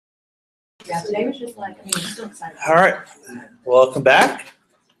Yeah, today was just like, I'm so excited. All right, welcome back.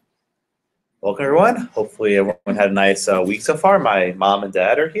 Welcome everyone. Hopefully everyone had a nice week so far. My mom and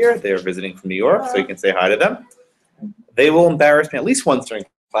dad are here. They're visiting from New York, so you can say hi to them. They will embarrass me at least once during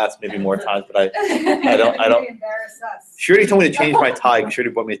class, maybe more times, but I don't. Embarrass us. She already told me to change my tie. She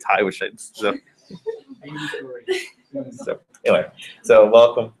already bought me a tie, which so anyway. So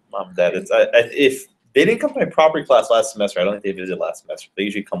welcome, mom and dad. It's if they didn't come to my property class last semester, I don't think they visited last semester. They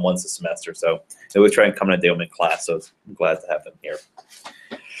usually come once a semester, so they always try and come in a day I'm in class. So I'm glad to have them here.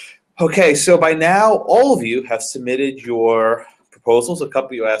 Okay, so by now, all of you have submitted your proposals. A couple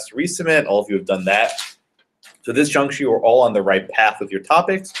of you asked to resubmit. All of you have done that. So this juncture, you are all on the right path with your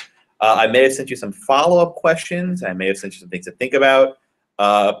topics. I may have sent you some follow-up questions. I may have sent you some things to think about.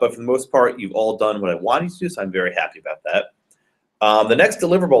 But for the most part, you've all done what I wanted you to do, so I'm very happy about that. The next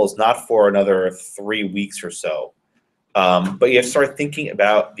deliverable is not for another 3 weeks or so. But you have to start thinking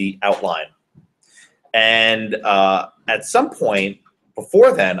about the outline. And at some point,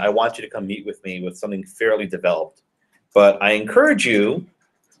 before then, I want you to come meet with me with something fairly developed. But I encourage you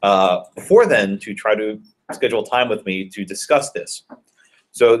before then to try to schedule time with me to discuss this.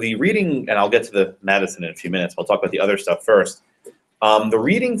 So the reading, and I'll get to the Madison in a few minutes. I'll talk about the other stuff first. The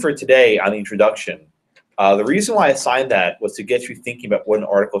reading for today on the introduction, the reason why I assigned that was to get you thinking about what an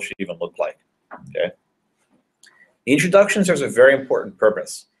article should even look like. Okay. The introduction serves a very important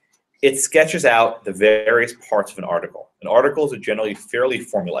purpose. It sketches out the various parts of an article. And articles are generally fairly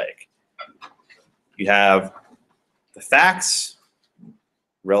formulaic. You have the facts,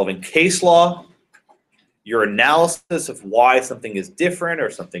 relevant case law, your analysis of why something is different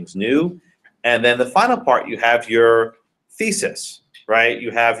or something's new, and then the final part, you have your thesis, right? You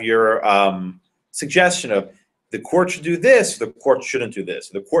have your suggestion of the court should do this, or the court shouldn't do this.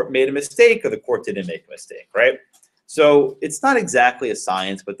 The court made a mistake, or the court didn't make a mistake, right? So it's not exactly a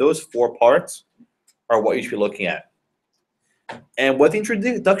science, but those 4 parts are what you should be looking at. And what the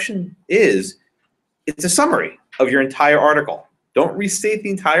introduction is, it's a summary of your entire article. Don't restate the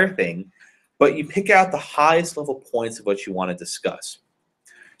entire thing, but you pick out the highest level points of what you want to discuss.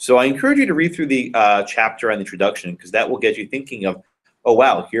 So I encourage you to read through the chapter on the introduction, because that will get you thinking of, oh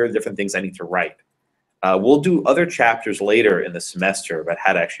wow, here are the different things I need to write. We'll do other chapters later in the semester about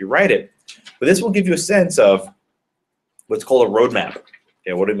how to actually write it, but this will give you a sense of what's called a roadmap.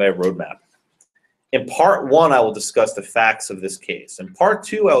 Okay, what do I mean by a roadmap? In part 1, I will discuss the facts of this case. In part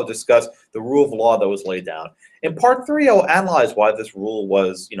 2, I will discuss the rule of law that was laid down. In part 3, I will analyze why this rule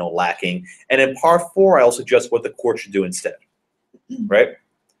was, lacking. And in part 4, I will suggest what the court should do instead. Right?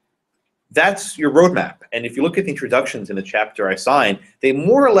 That's your roadmap. And if you look at the introductions in the chapter I assigned, they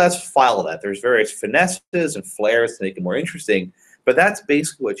more or less follow that. There's various finesses and flares to make it more interesting, but that's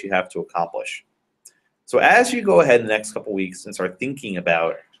basically what you have to accomplish. So as you go ahead in the next couple weeks and start thinking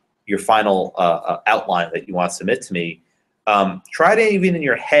about your final outline that you want to submit to me, try to even in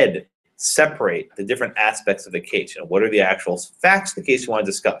your head separate the different aspects of the case. What are the actual facts of the case you want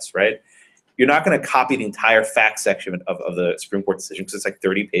to discuss, right? You're not going to copy the entire facts section of the Supreme Court decision because it's like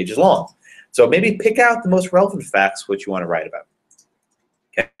 30 pages long. So maybe pick out the most relevant facts, what you want to write about.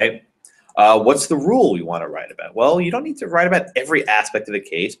 Okay. What's the rule you want to write about? Well, you don't need to write about every aspect of the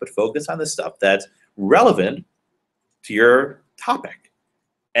case, but focus on the stuff that's relevant to your topic.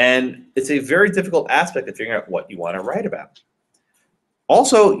 And it's a very difficult aspect of figuring out what you want to write about.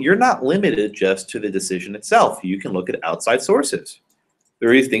 Also, you're not limited just to the decision itself. You can look at outside sources. There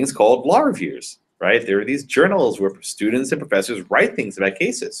are these things called law reviews, right? There are these journals where students and professors write things about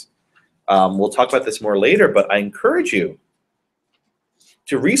cases. We'll talk about this more later, but I encourage you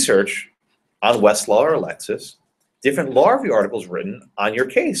to research on Westlaw or Lexis different law review articles written on your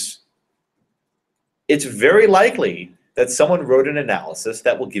case. It's very likely that someone wrote an analysis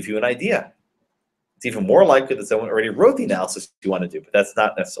that will give you an idea. It's even more likely that someone already wrote the analysis you want to do, but that's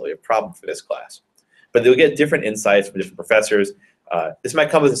not necessarily a problem for this class. But they'll get different insights from different professors. This might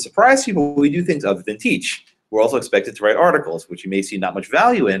come as a surprise to you, but we do things other than teach. We're also expected to write articles, which you may see not much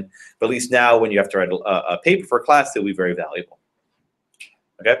value in, but at least now when you have to write a paper for a class, they'll be very valuable.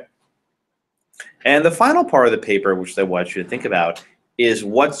 Okay? And the final part of the paper, which I want you to think about, is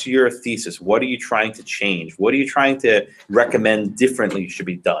what's your thesis? What are you trying to change? What are you trying to recommend differently should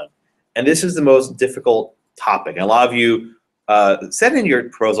be done? And this is the most difficult topic. And a lot of you said in your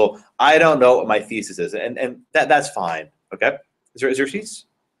proposal, I don't know what my thesis is. And that's fine. Okay? Is there seats?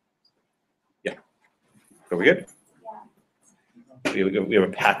 Yeah. Are we good? Yeah. We have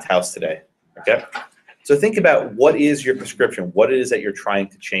a packed house today. Okay? So think about what is your prescription, what it is that you're trying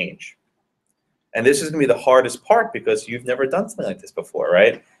to change. And this is going to be the hardest part because you've never done something like this before,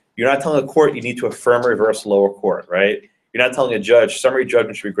 right? You're not telling a court you need to affirm or reverse lower court, right? You're not telling a judge summary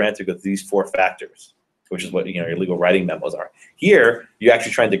judgment should be granted because of these 4 factors, which is what your legal writing memos are. Here, you're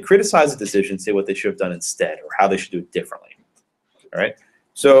actually trying to criticize the decision, say what they should have done instead, or how they should do it differently. All right.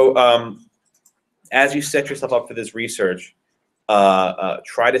 So as you set yourself up for this research,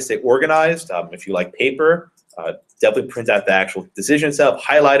 try to stay organized. If you like paper, definitely print out the actual decision itself,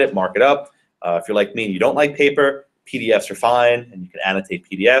 highlight it, mark it up. If you're like me and you don't like paper, PDFs are fine, and you can annotate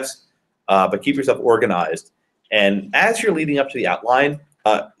PDFs, but keep yourself organized. And as you're leading up to the outline,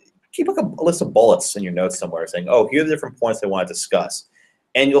 keep like a list of bullets in your notes somewhere saying, oh, here are the different points I want to discuss.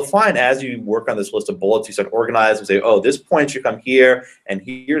 And you'll find as you work on this list of bullets, you start organizing and say, oh, this point should come here, and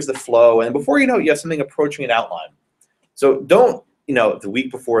here's the flow. And before you know it, you have something approaching an outline. So don't, the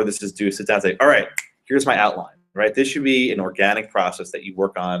week before this is due, sit down and say, all right, here's my outline, right? This should be an organic process that you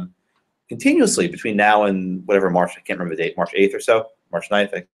work on continuously between now and whatever March, I can't remember the date, March 8th or so, March 9th,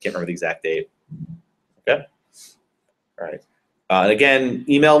 I can't remember the exact date. Okay? All right. And again,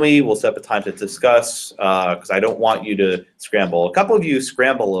 email me. We'll set up a time to discuss because I don't want you to scramble. A couple of you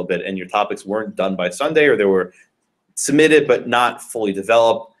scramble a little bit and your topics weren't done by Sunday, or they were submitted but not fully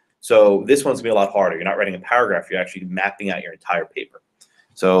developed. So this one's going to be a lot harder. You're not writing a paragraph. You're actually mapping out your entire paper.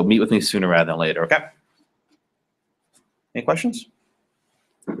 So meet with me sooner rather than later, okay? Any questions?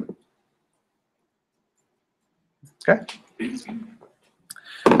 Okay.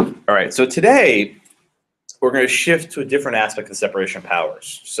 All right, so today, we're going to shift to a different aspect of the separation of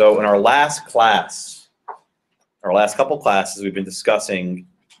powers. So in our last class, our last couple classes, we've been discussing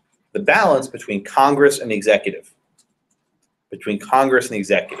the balance between Congress and the executive. Between Congress and the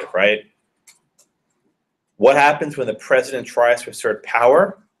executive, right? What happens when the president tries to assert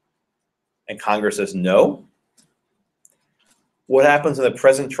power and Congress says no? What happens when the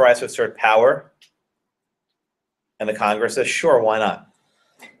president tries to assert power and the Congress says, sure, why not?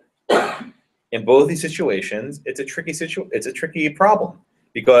 In both these situations, it's a tricky problem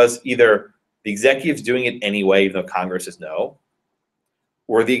because either the executive's doing it anyway, even though Congress says no,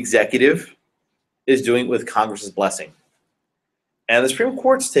 or the executive is doing it with Congress's blessing. And the Supreme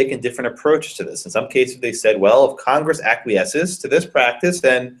Court's taken different approaches to this. In some cases, they said, well, if Congress acquiesces to this practice,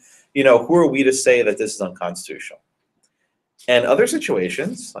 then who are we to say that this is unconstitutional? And other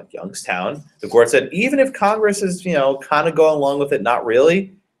situations, like Youngstown, the court said, even if Congress is, kind of going along with it, not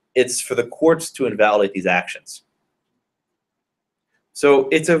really, it's for the courts to invalidate these actions. So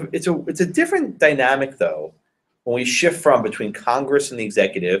it's a different dynamic, though, when we shift from between Congress and the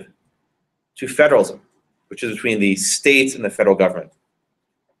executive to federalism, which is between the states and the federal government,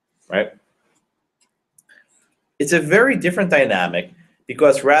 right? It's a very different dynamic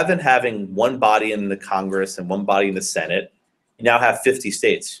because rather than having one body in the Congress and one body in the Senate, you now have 50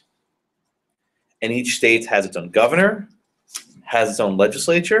 states. And each state has its own governor, has its own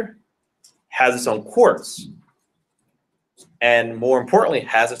legislature, has its own courts, and more importantly,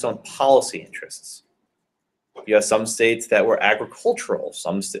 has its own policy interests. You have some states that were agricultural,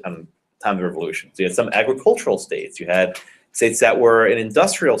 time of the revolution. So you had some agricultural states. You had states that were in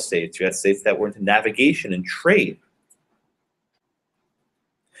industrial states. You had states that were into navigation and trade.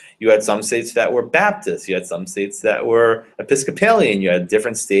 You had some states that were Baptist. You had some states that were Episcopalian. You had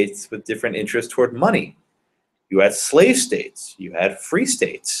different states with different interests toward money. You had slave states. You had free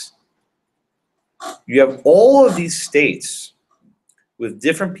states. You have all of these states with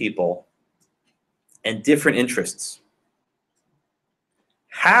different people and different interests.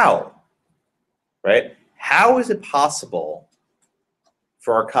 How, right? How is it possible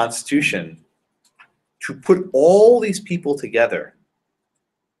for our Constitution to put all these people together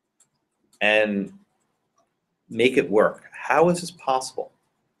and make it work? How is this possible?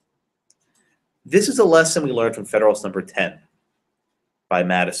 This is a lesson we learned from Federalist number 10 by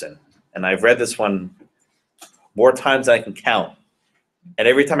Madison. And I've read this one more times than I can count. And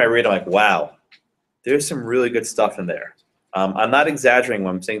every time I read it, I'm like, wow, there's some really good stuff in there. I'm not exaggerating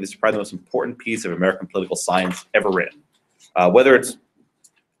when I'm saying this is probably the most important piece of American political science ever written. Whether it's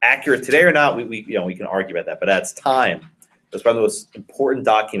accurate today or not, we can argue about that. But at its time, it's probably the most important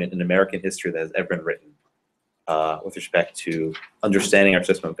document in American history that has ever been written with respect to understanding our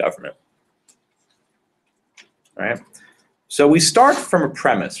system of government. All right. So we start from a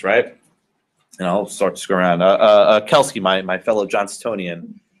premise, right? And I'll start to go around. Kelsey, my fellow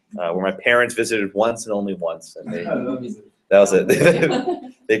Johnstonian, where my parents visited once and only once, and that was it.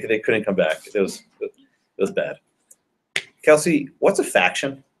 they couldn't come back. It was bad. Kelsey, what's a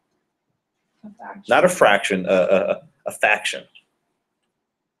faction? A faction. Not a fraction. A faction.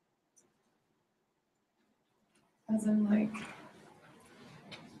 As in, like.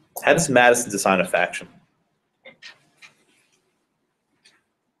 How does Madison design a faction?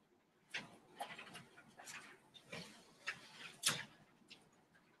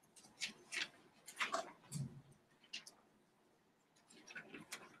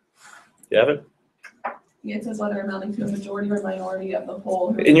 You have it? Yeah, it says whether amounting to a majority or minority of the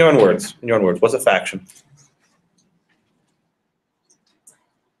whole. In your own words. In your own words. What's a faction?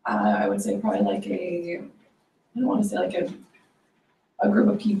 I would say probably like I don't want to say like a group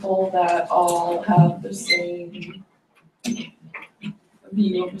of people that all have the same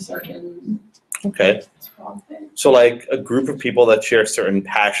view of a certain Okay. topic. So like a group of people that share certain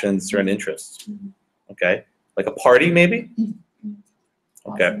passions, certain interests. Okay. Like a party maybe?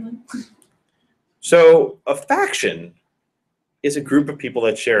 Okay. Possibly. So a faction is a group of people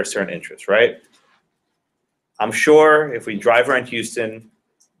that share a certain interest, right? I'm sure if we drive around Houston,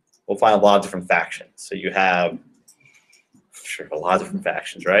 we'll find a lot of different factions. So you have, sure, a lot of different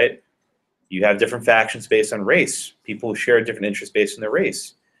factions, right? You have different factions based on race, people who share different interests based on their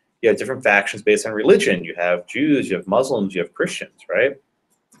race. You have different factions based on religion. You have Jews, you have Muslims, you have Christians, right?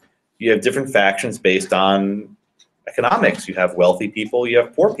 You have different factions based on economics. You have wealthy people, you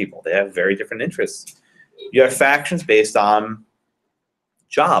have poor people. They have very different interests. You have factions based on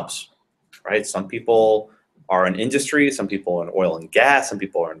jobs, right? Some people are in industry, some people are in oil and gas, some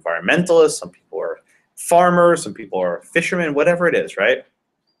people are environmentalists, some people are farmers, some people are fishermen, whatever it is, right?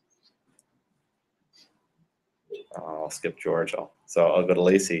 I'll skip George. So I'll go to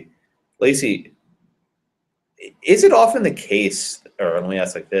Lacey. Lacey, is it often the case, or let me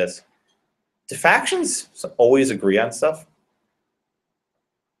ask like this, do factions always agree on stuff?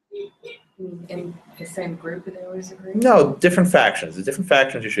 In the same group, they always agree? No, different factions. The different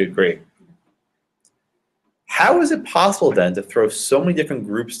factions you should agree. How is it possible then to throw so many different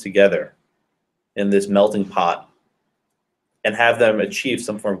groups together in this melting pot and have them achieve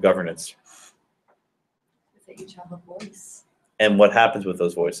some form of governance? They each have a voice. And what happens with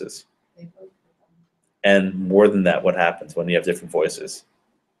those voices? They vote for them. And more than that, what happens when you have different voices?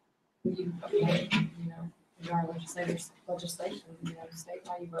 You are legislators, legislation,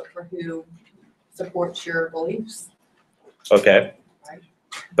 statewide, you vote for who supports your beliefs. Okay. Right.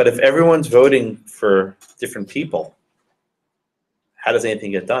 But if everyone's voting for different people, how does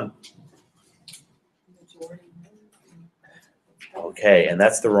anything get done? Majority. Okay, and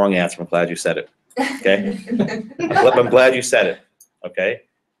that's the wrong answer. I'm glad you said it. Okay. I'm glad you said it. Okay.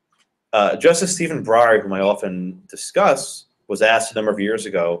 Justice Stephen Breyer, whom I often discuss, was asked a number of years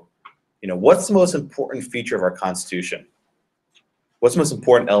ago, what's the most important feature of our Constitution? What's the most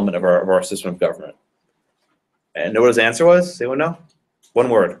important element of our system of government? And know what his answer was? Does anyone know? One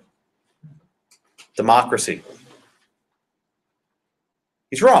word. Democracy.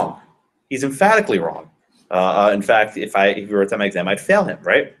 He's wrong. He's emphatically wrong. In fact, if he were to take my exam, I'd fail him,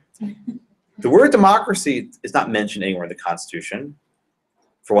 right? The word democracy is not mentioned anywhere in the Constitution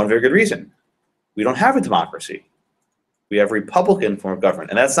for one very good reason. We don't have a democracy. We have a Republican form of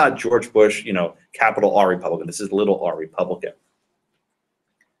government. And that's not George Bush, capital R Republican. This is little r Republican.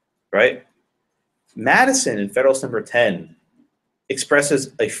 Right? Madison in Federalist No. 10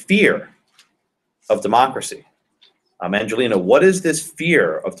 expresses a fear of democracy. Angelina, what is this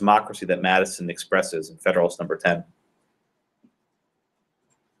fear of democracy that Madison expresses in Federalist No. 10?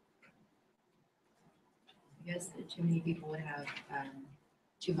 I guess that too many people would have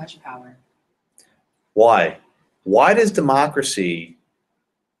too much power. Why? Why does democracy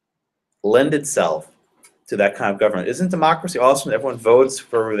lend itself to that kind of government? Isn't democracy awesome? Everyone votes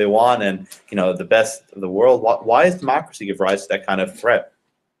for whoever they want and, the best of the world. Why does democracy give rise to that kind of threat?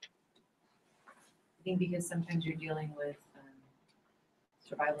 I think because sometimes you're dealing with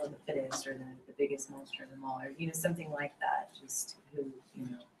survival of the fittest or the biggest monster of them all, or something like that. Just who,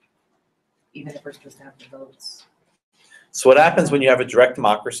 even if we're supposed to have the votes. So what happens when you have a direct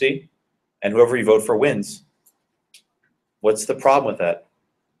democracy and whoever you vote for wins? What's the problem with that?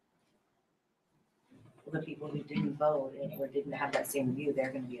 The people who didn't vote or didn't have that same view,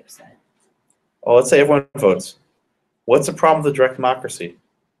 they're going to be upset. Well, let's say everyone votes. What's the problem with direct democracy?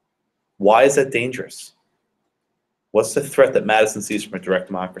 Why is that dangerous? What's the threat that Madison sees from a direct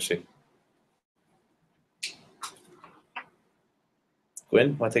democracy?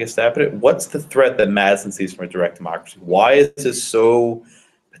 Gwen, want to take a stab at it? What's the threat that Madison sees from a direct democracy? Why is this so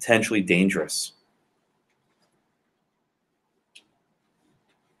potentially dangerous?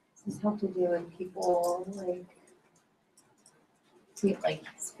 Does this have to do with people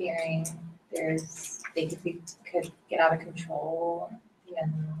fearing they could get out of control, the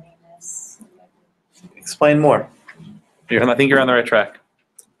unruliness? Explain more. I think you're on the right track.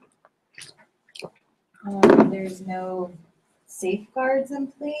 There's no safeguards in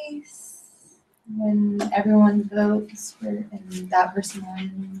place when everyone votes and that person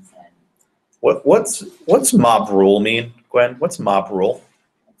wins. And What's mob rule mean, Gwen? What's mob rule?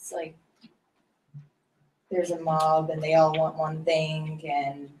 it's like there's a mob and they all want one thing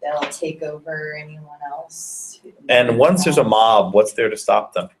and they'll take over anyone else. And once there's a mob, what's there to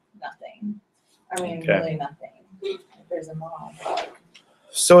stop them? Nothing. I mean, Okay. really nothing. If there's a mob.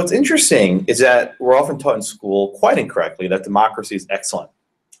 So what's interesting is that we're often taught in school, quite incorrectly, that democracy is excellent,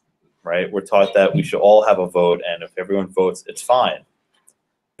 right? We're taught that we should all have a vote, and if everyone votes, it's fine.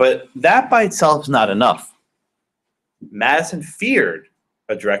 But that by itself is not enough. Madison feared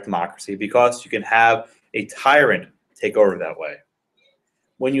a direct democracy because you can have a tyrant take over that way.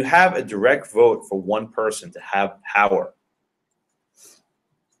 When you have a direct vote for one person to have power,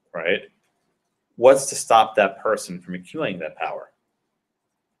 right, what's to stop that person from accumulating that power?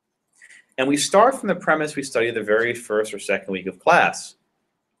 And we start from the premise we studied the very first or second week of class.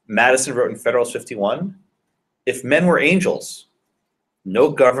 Madison wrote in Federalist 51, if men were angels, no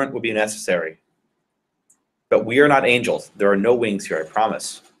government would be necessary. But we are not angels. There are no wings here, I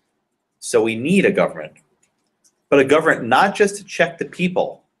promise. So we need a government. But a government not just to check the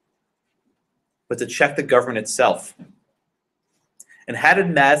people, but to check the government itself. And how did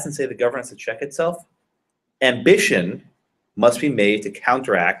Madison say the government has to check itself? Ambition must be made to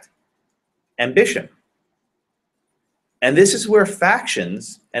counteract ambition. And this is where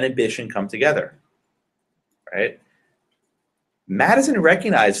factions and ambition come together, right? Madison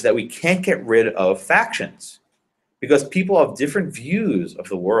recognized that we can't get rid of factions because people have different views of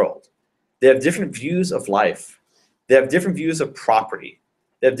the world. They have different views of life. They have different views of property.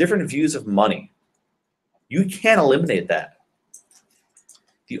 They have different views of money. You can't eliminate that.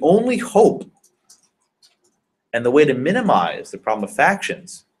 The only hope and the way to minimize the problem of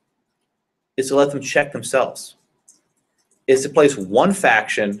factions is to let them check themselves, is to place one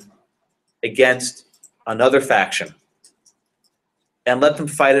faction against another faction and let them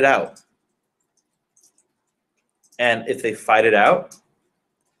fight it out. And if they fight it out,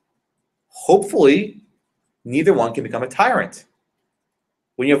 hopefully neither one can become a tyrant.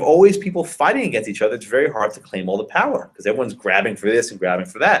 When you have always people fighting against each other, it's very hard to claim all the power because everyone's grabbing for this and grabbing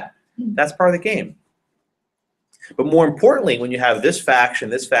for that. That's part of the game. But more importantly, when you have this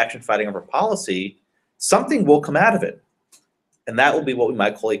faction fighting over policy, something will come out of it. And that will be what we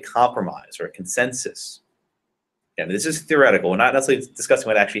might call a compromise or a consensus. And this is theoretical. We're not necessarily discussing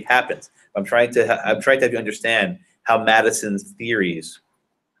what actually happens. I'm trying to have you understand how Madison's theories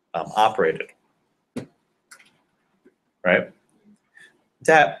operated. Right?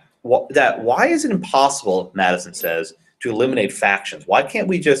 That why is it impossible, Madison says, to eliminate factions? Why can't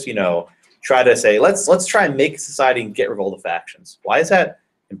we just, try to say, let's try and make society and get rid of all the factions? Why is that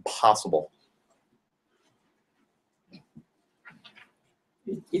impossible?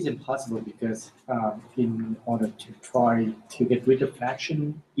 It is impossible because in order to try to get rid of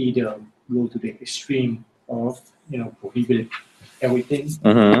faction, either go to the extreme of prohibit everything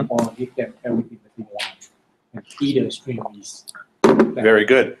or give them everything that they want. And either extreme is bad. Very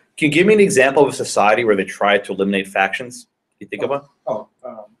good. Can you give me an example of a society where they tried to eliminate factions? Can you think of one?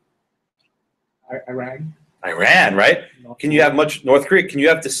 Iran. Iran, right? Can you have North Korea? Can you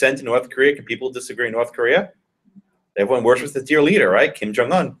have dissent in North Korea? Can people disagree in North Korea? Everyone worships the dear leader, right? Kim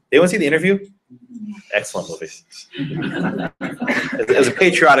Jong-un. Anyone see The Interview? Excellent movie. It was a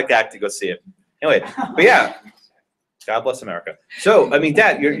patriotic act to go see it. Anyway, but yeah, God bless America. So, I mean,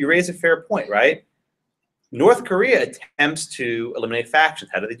 Dad, you raise a fair point, right? North Korea attempts to eliminate factions.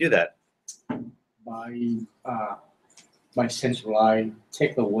 How do they do that? By centralizing,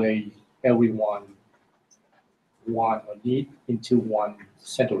 take away everyone want or need into one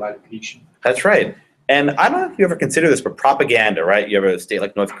centralized location. That's right. And I don't know if you ever consider this, but propaganda, right? You have a state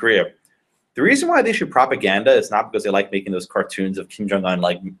like North Korea. The reason why they issue propaganda is not because they like making those cartoons of Kim Jong-un,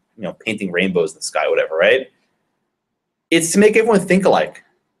 like, painting rainbows in the sky, whatever, right? It's to make everyone think alike.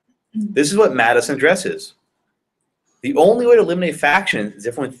 This is what Madison addresses. The only way to eliminate factions is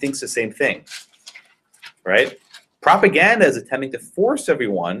if everyone thinks the same thing, right? Propaganda is attempting to force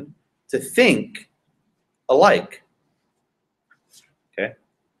everyone to think alike, okay?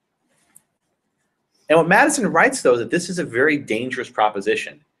 And what Madison writes, though, is that this is a very dangerous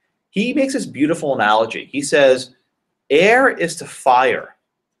proposition. He makes this beautiful analogy. He says, air is to fire,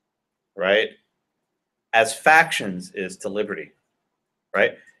 right, as factions is to liberty,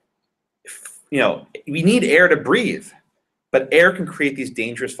 right? We need air to breathe, but air can create these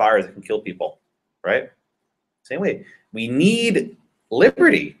dangerous fires that can kill people, right? Same way, we need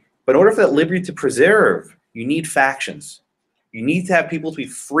liberty, but in order for that liberty to preserve, you need factions. You need to have people to be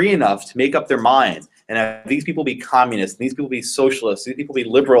free enough to make up their minds and have these people be communists, and these people be socialists, these people be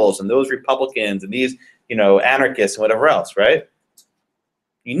liberals, and those Republicans, and these, anarchists and whatever else, right?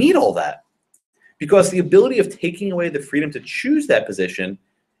 You need all that because the ability of taking away the freedom to choose that position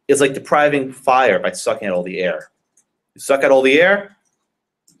is like depriving fire by sucking out all the air. You suck out all the air,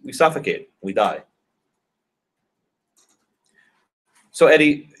 we suffocate, we die. So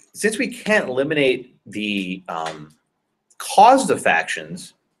Eddie, since we can't eliminate the causes of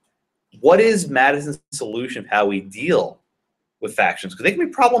factions, what is Madison's solution of how we deal with factions? Because they can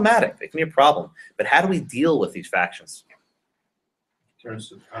be problematic, they can be a problem, but how do we deal with these factions? In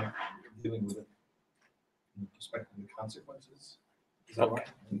terms of dealing with it from the perspective of the consequences. Is that right?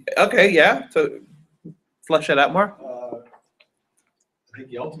 Okay, yeah. So flesh that out more. I think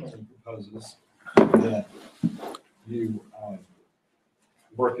he ultimately proposes that you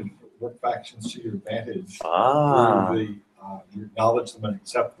work factions to your advantage through the you acknowledge them and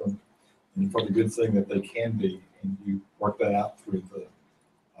accept them, and for the good thing that they can be, and you work that out through the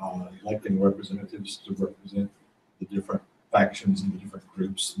electing representatives to represent the different factions and the different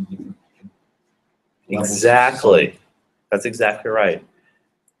groups and different levels. Exactly. That's exactly right.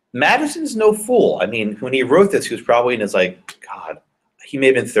 Madison's no fool. I mean, when he wrote this, he was probably in his God, he may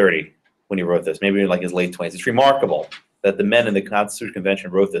have been 30 when he wrote this, maybe in his late 20s. It's remarkable that the men in the Constitutional Convention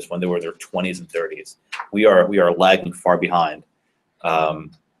wrote this when they were in their 20s and 30s. We are lagging far behind.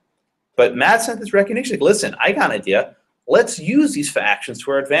 But Madison had this recognition, listen, I got an idea. Let's use these factions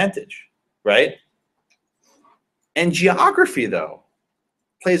to our advantage, right? And geography, though,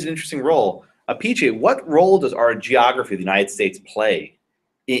 plays an interesting role. PJ, what role does our geography of the United States play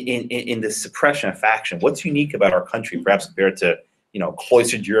in the suppression of faction? What's unique about our country, perhaps compared to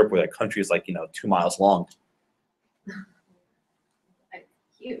cloistered Europe, where that country is 2 miles long?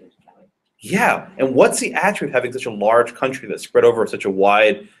 Huge. Yeah, and what's the attribute of having such a large country that's spread over such a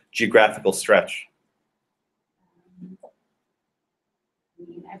wide geographical stretch? I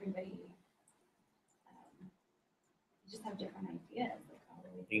mean, everybody just have different ideas.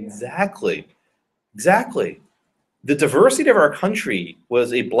 Exactly. Exactly. The diversity of our country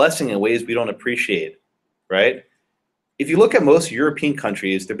was a blessing in ways we don't appreciate, right? If you look at most European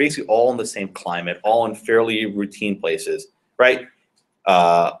countries, they're basically all in the same climate, all in fairly routine places, right?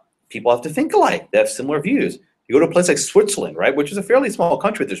 People have to think alike. They have similar views. You go to a place like Switzerland, right, which is a fairly small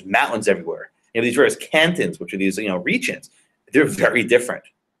country. There's mountains everywhere. You have these various cantons, which are these regions. They're very different,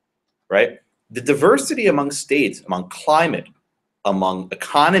 right? The diversity among states, among climate, among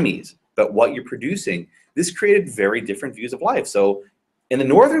economies, but what you're producing, this created very different views of life. So in the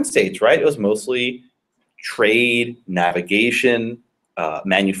northern states, right, it was mostly trade, navigation,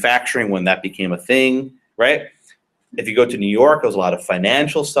 manufacturing when that became a thing, right? If you go to New York, there was a lot of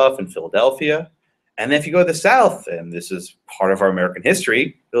financial stuff in Philadelphia. And then if you go to the South, and this is part of our American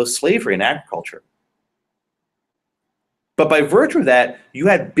history, it was slavery and agriculture. But by virtue of that, you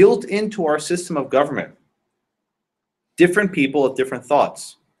had built into our system of government different people with different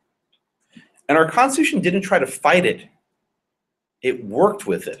thoughts. And our Constitution didn't try to fight it. It worked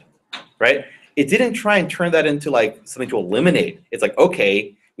with it, right? It didn't try and turn that into something to eliminate. It's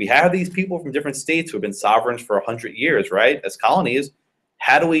okay, we have these people from different states who have been sovereigns for 100 years, right, as colonies.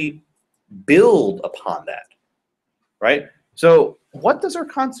 How do we build upon that, right? So what does our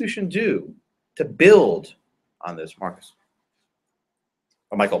Constitution do to build on this, Marcus?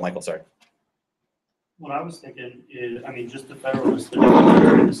 Oh, Michael, sorry. What I was thinking is, just the Federalists, the difference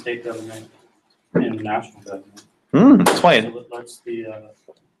between the state government and the national government. Explain. So it lets the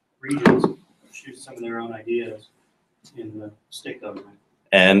regions choose some of their own ideas in the state government.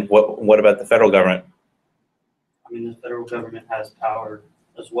 And what about the federal government? The federal government has power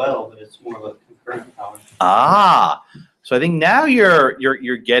as well, but it's more of a concurrent power. So I think now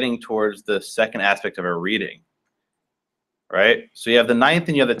you're getting towards the second aspect of our reading, right? So you have the 9th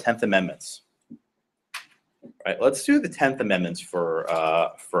and you have the 10th Amendments. Right, let's do the 10th Amendments for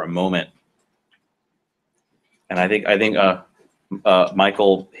a moment. And I think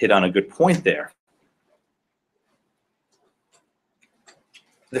Michael hit on a good point there.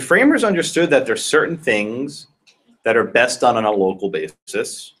 The framers understood that there are certain things that are best done on a local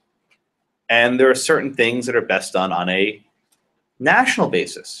basis, and there are certain things that are best done on a national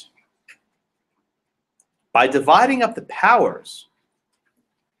basis. By dividing up the powers,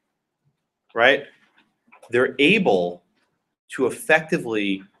 right, they're able to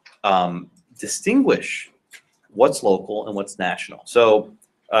effectively distinguish what's local and what's national. So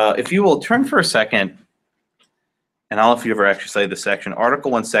if you will turn for a second, and I don't know if you ever actually studied this section, Article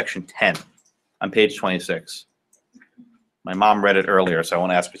 1, Section 10 on page 26. My mom read it earlier, so I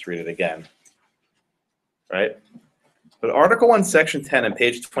won't ask her to read it again, right? But Article 1, Section 10 on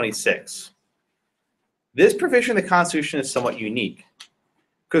page 26. This provision of the Constitution is somewhat unique,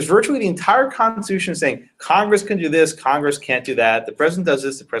 because virtually the entire Constitution is saying Congress can do this, Congress can't do that, the president does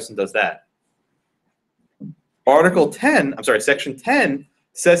this, the president does that. Section 10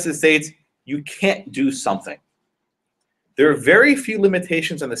 says to the states, you can't do something. There are very few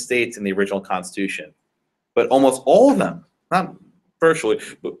limitations on the states in the original Constitution, but almost all of them, not virtually,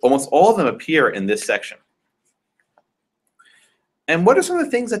 but almost all of them appear in this section. And what are some of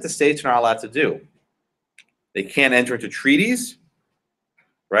the things that the states are not allowed to do? They can't enter into treaties,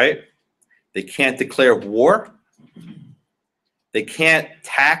 right? They can't declare war. They can't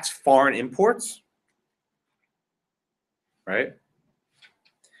tax foreign imports, right?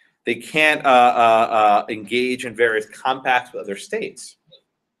 They can't engage in various compacts with other states,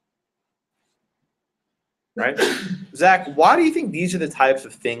 right? Zach, why do you think these are the types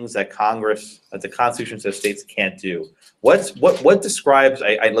of things that Congress, that the Constitution says states can't do? What describes,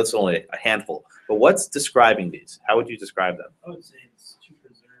 I list only a handful, but what's describing these? How would you describe them? I would say it's to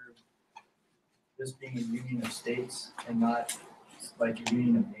preserve this being a union of states and not like a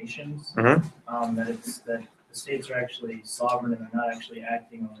union of nations. Mhm. That the states are actually sovereign and they're not actually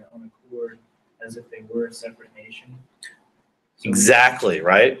acting on their own accord as if they were a separate nation. So Exactly,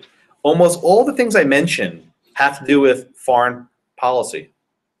 right? Almost all the things I mentioned have to do with foreign policy,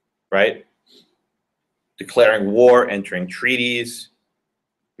 right? Declaring war, entering treaties,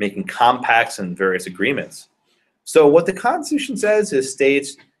 making compacts and various agreements. So what the Constitution says is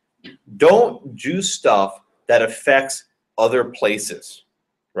states don't do stuff that affects other places,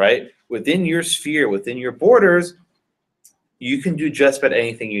 right? Within your sphere, within your borders, you can do just about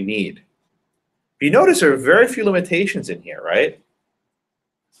anything you need. You notice there are very few limitations in here, right?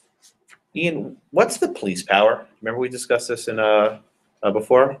 Ian, what's the police power? Remember we discussed this in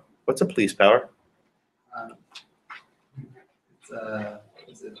before? What's a police power?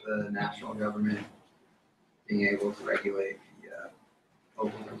 Is it the national government being able to regulate the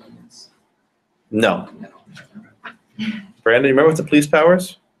local governments? No. No. Brandon, you remember what the police power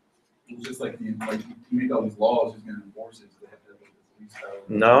is? It's just like you make all these laws, who's gonna enforce it, so they have to have like the police power.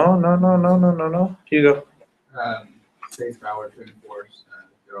 No. Here you go. State's power to enforce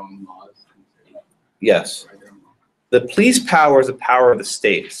their own laws. Yes. Write their own law. The police power is a power of the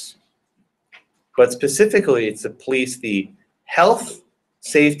states. But specifically, it's to police the health,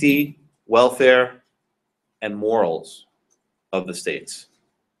 safety, welfare, and morals of the states,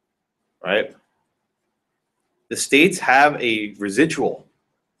 right? The states have a residual,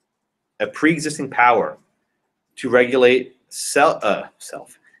 a pre-existing power to regulate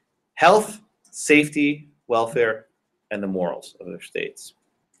health, safety, welfare, and the morals of their states.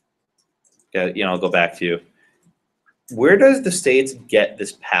 Okay, I'll go back to you. Where does the states get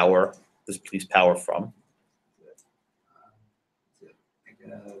this power, this police power from?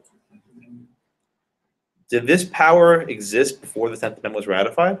 Did this power exist before the 10th Amendment was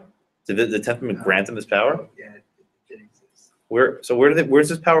ratified? Did the 10th Amendment grant them this power? Yeah, it did exist. Where's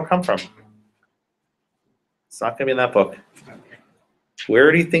this power come from? It's not going to be in that book.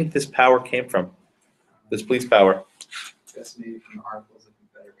 Where do you think this power came from? This police power? That's maybe from the Articles of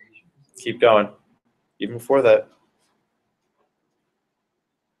Confederation. Keep going. Even before that.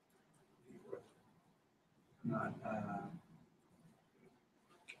 Not,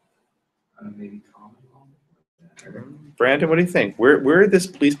 maybe common law. Brandon, what do you think? Where did this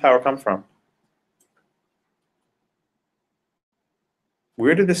police power come from?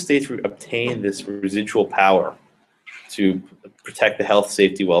 Where did the states obtain this residual power to protect the health,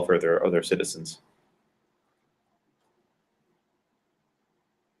 safety, welfare of their citizens?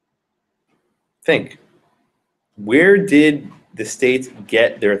 Think. Where did the states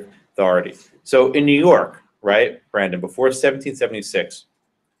get their authority? So in New York, right, Brandon, before 1776,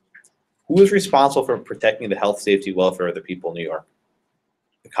 who was responsible for protecting the health, safety, welfare of the people in New York?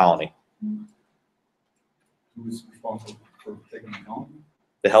 The colony. Who was responsible for protecting the colony?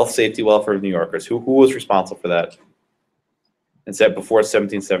 The health, safety, welfare of New Yorkers. Who was responsible for that? And said before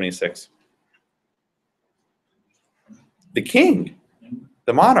 1776. The king,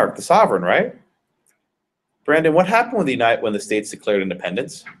 the monarch, the sovereign, right? Brandon, what happened when the states declared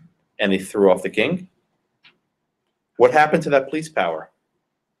independence and they threw off the king? What happened to that police power?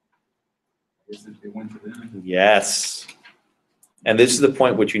 They went to them. Yes. And this is the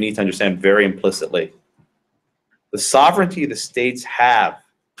point which you need to understand very implicitly. The sovereignty the states have,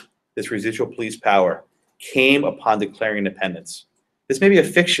 this residual police power, came upon declaring independence. This may be a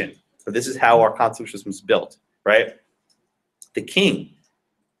fiction, but this is how our constitutional system is built, right? The king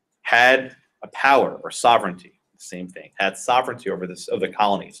had a power or sovereignty, same thing, had sovereignty over the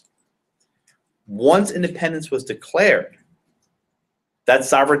colonies. Once independence was declared, that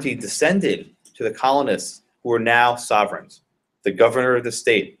sovereignty descended to the colonists who were now sovereigns. The governor of the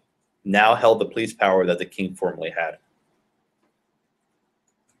state now held the police power that the king formerly had.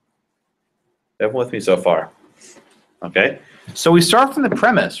 Everyone with me so far? Okay, so we start from the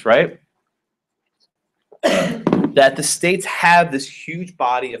premise, right, that the states have this huge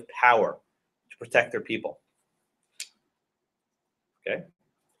body of power to protect their people. Okay,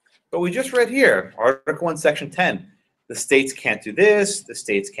 but we just read here, Article 1, Section 10, the states can't do this, the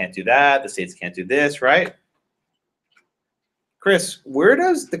states can't do that, the states can't do this, right? Chris, where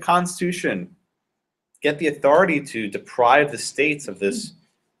does the Constitution get the authority to deprive the states of this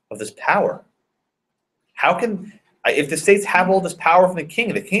power? How can, if the states have all this power from the king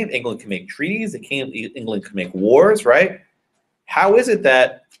of England can make treaties, the king of England can make wars, right? How is it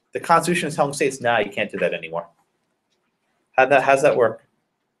that the Constitution is telling states, nah, you can't do that anymore? How's that work?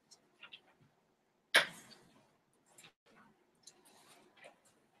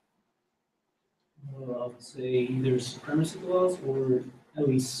 Well, I would say either supremacy clause or at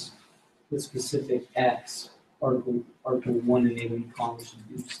least the specific acts, Article 1 enabling Congress to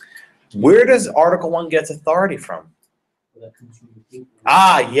do. Where does Article 1 get authority from? Well, that comes from the people.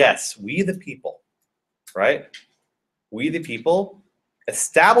 Ah, yes, we the people, right? We the people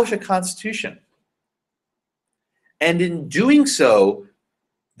establish a constitution. And in doing so,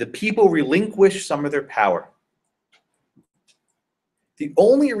 the people relinquish some of their power. The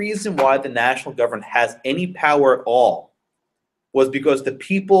only reason why the national government has any power at all was because the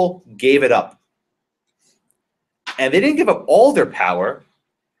people gave it up. And they didn't give up all their power.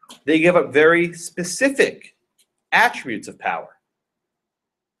 They gave up very specific attributes of power.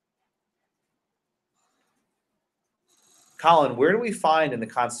 Colin, where do we find in the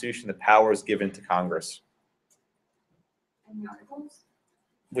Constitution the power is given to Congress? In the articles?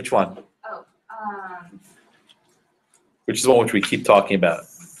 Which one? Oh, Which is the one which we keep talking about?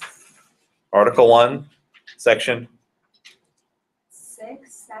 Article 1, Section?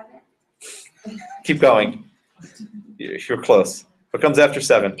 6, 7, Keep going. You're close. What comes after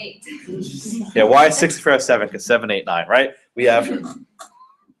 7? 8. Yeah, why 6 for 7? Because 7, 8, 9, right? We have.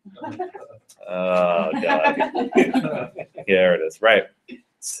 Oh, God. Here it is. Right.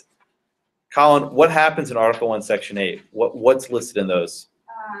 Colin, what happens in Article 1, Section 8? What's listed in those?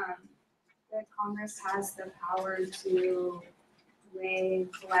 That Congress has the power to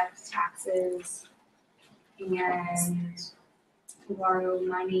collect taxes and borrow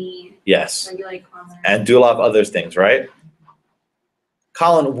money, Yes. regulate commerce. And do a lot of other things, right?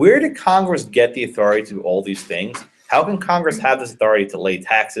 Colin, where did Congress get the authority to do all these things? How can Congress have this authority to lay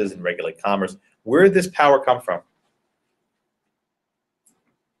taxes and regulate commerce? Where did this power come from?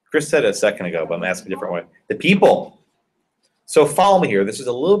 Chris said it a second ago, but I'm asking a different way. The people. So follow me here. This is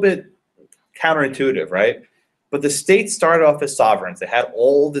a little bit counterintuitive, right? But the states started off as sovereigns. They had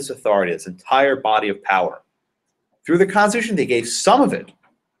all this authority, this entire body of power. Through the Constitution, they gave some of it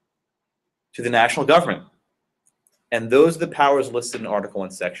to the national government. And those are the powers listed in Article 1,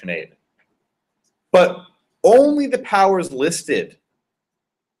 Section 8. But only the powers listed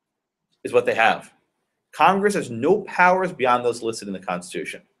is what they have. Congress has no powers beyond those listed in the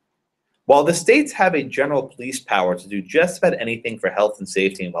Constitution. While the states have a general police power to do just about anything for health and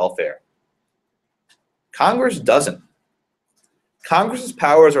safety and welfare, Congress doesn't. Congress's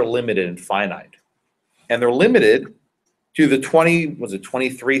powers are limited and finite. And they're limited to the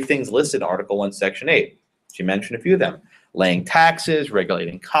 23 things listed in Article 1, Section 8. She mentioned a few of them. Laying taxes,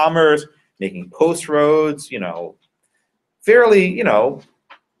 regulating commerce, making post roads, fairly,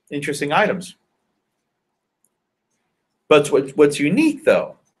 interesting items. But what's unique,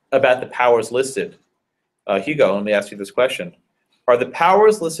 though, about the powers listed, Hugo, let me ask you this question. Are the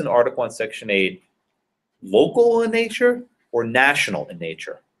powers listed in Article 1, Section 8 local in nature or national in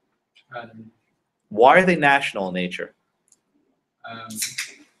nature? Why are they national in nature?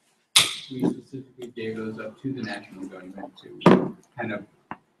 We specifically gave those up to the national government to kind of,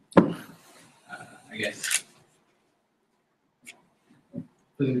 I guess,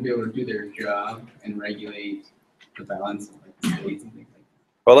 for them to be able to do their job and regulate the balance of like the states and things like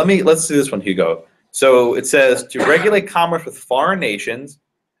that. Well, let's do this one, Hugo. So it says to regulate commerce with foreign nations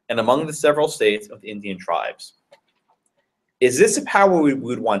and among the several states of Indian tribes. Is this a power we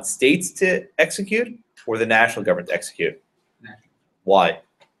would want states to execute or the national government to execute? National. Why?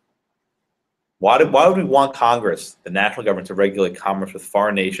 Why would we want Congress, the national government, to regulate commerce with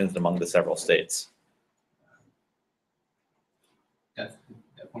foreign nations and among the several states? That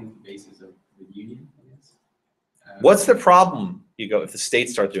forms the basis of the union, I guess. What's the problem, Hugo, if the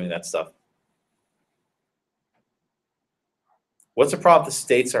states start doing that stuff? What's the problem if the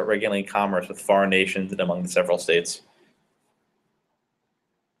states start regulating commerce with foreign nations and among the several states?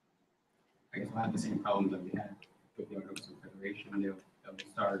 I guess we'll have the same problems that we had with the Articles of Federation. They'll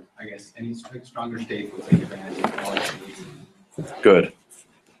start, I guess, any stronger state will take advantage of all states. Good,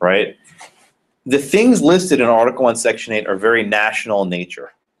 right? the things listed in Article 1, Section 8 are very national in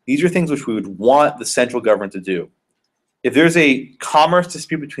nature. These are things which we would want the central government to do. If there's a commerce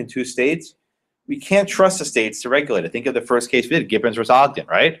dispute between two states, we can't trust the states to regulate it. Think of the first case we did, Gibbons versus Ogden,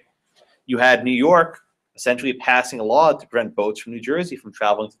 right? You had New York essentially passing a law to prevent boats from New Jersey from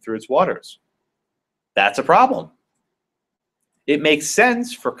traveling through its waters. That's a problem. It makes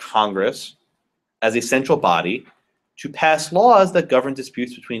sense for Congress as a central body to pass laws that govern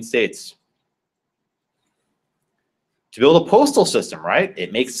disputes between states. To build a postal system, right?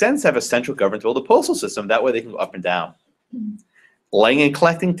 It makes sense to have a central government to build a postal system. That way they can go up and down. Laying and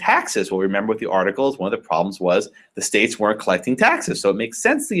collecting taxes. Well, remember with the articles, one of the problems was the states weren't collecting taxes. So it makes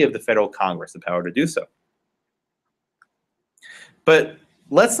sense to give the federal Congress the power to do so. But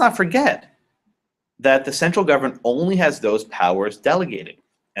let's not forget that the central government only has those powers delegated.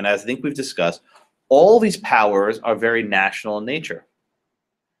 And as I think we've discussed, all these powers are very national in nature.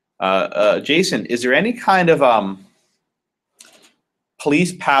 Jason, is there any kind of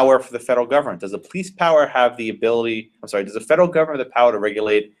police power for the federal government? Does the police power have the ability, does the federal government have the power to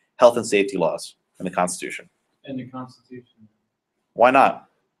regulate health and safety laws in the Constitution? In the Constitution. Why not?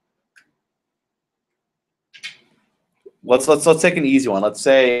 Let's take an easy one. Let's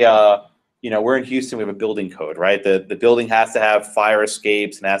say we're in Houston, we have a building code, right? The building has to have fire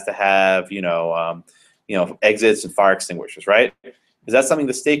escapes and has to have exits and fire extinguishers, right? Is that something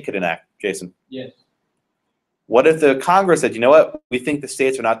the state could enact, Jason? Yes. What if the Congress said, you know what, we think the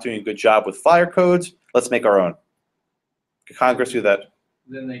states are not doing a good job with fire codes, let's make our own? Could Congress do that?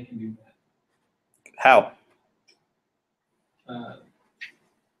 Then they can do that. How?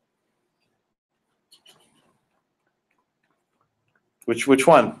 Which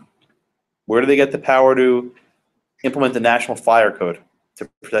one? Where do they get the power to implement the National Fire Code to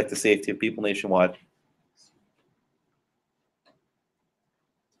protect the safety of people nationwide?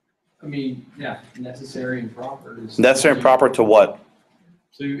 I mean, yeah, necessary and proper. Necessary and proper to what?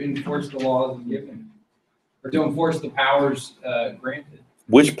 To enforce the laws given, or to enforce the powers granted.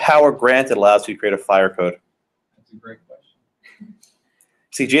 Which power granted allows you to create a fire code? That's a great question.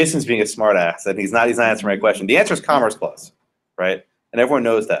 See, Jason's being a smart ass, and he's not answering my question. The answer is Commerce Clause, right? And everyone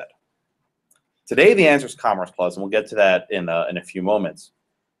knows that. Today, the answer is Commerce Clause, and we'll get to that in a few moments.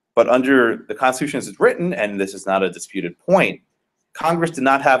 But under the Constitution as it's written, and this is not a disputed point, Congress did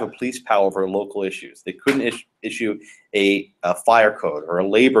not have a police power over local issues. They couldn't issue a fire code or a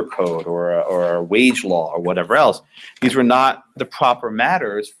labor code or a wage law or whatever else. These were not the proper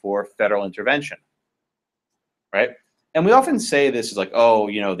matters for federal intervention, right? And we often say this is like, oh,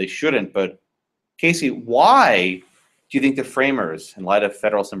 they shouldn't. But Casey, why do you think the framers, in light of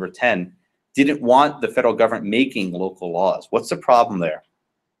Federalist Number 10, didn't want the federal government making local laws? What's the problem there?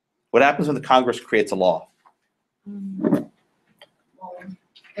 What happens when the Congress creates a law?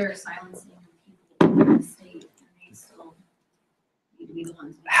 They're silencing people in the state, and they still need to be the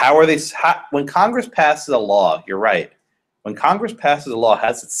ones. How are they? When Congress passes a law, you're right. When Congress passes a law, how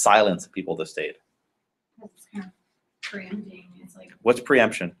does it silence the people of the state? It's kind of preempting. It's like What's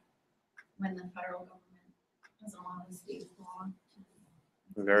preemption? when the federal government doesn't allow the state law.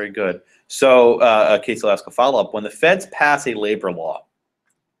 Very good. So, Casey, I'll ask a follow-up. When the feds pass a labor law,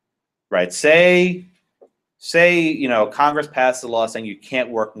 right? Say Congress passes a law saying you can't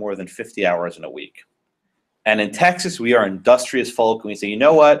work more than 50 hours in a week. And in Texas, we are industrious folk, and we say, you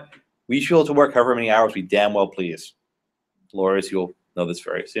know what? We should be able to work however many hours we damn well please. Lawyers, you'll know this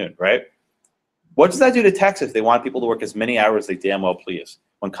very soon, right? What does that do to Texas? They want people to work as many hours as they damn well please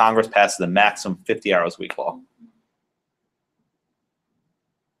when Congress passes the maximum 50 hours a week law.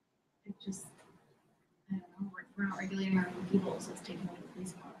 It just, I don't know, we're not regulating our own people, so it's taking away the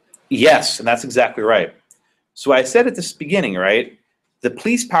police power. Yes, and that's exactly right. So I said at this beginning, right? The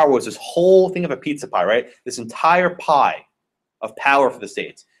police power was this whole thing of a pizza pie, right? This entire pie of power for the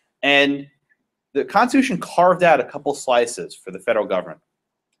states. And the Constitution carved out a couple slices for the federal government.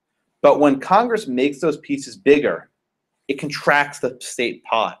 But when Congress makes those pieces bigger, it contracts the state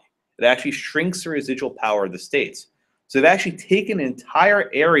pie. It actually shrinks the residual power of the states. So they've actually taken an entire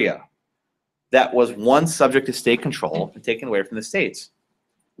area that was once subject to state control and taken away from the states,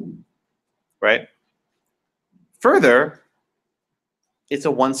 right? Further, it's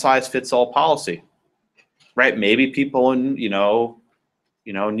a one-size-fits-all policy, right? Maybe people in,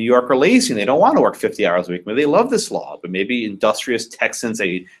 New York are lazy and they don't want to work 50 hours a week. Maybe they love this law, but maybe industrious Texans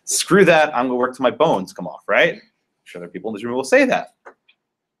say, screw that, I'm going to work till my bones come off, right? I'm sure there are people in this room who will say that.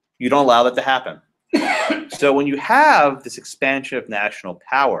 You don't allow that to happen. So when you have this expansion of national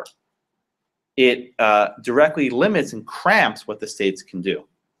power, it directly limits and cramps what the states can do.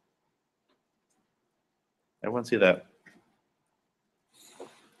 Everyone see that?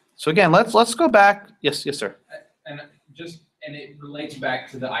 So again, let's go back. Yes, sir. And it relates back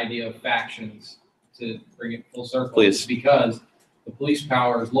to the idea of factions, to bring it full circle. Please. Because the police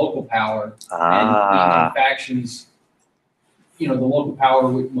power is local power, and factions, the local power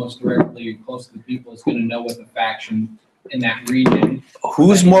most directly close to the people is going to know what the faction in that region.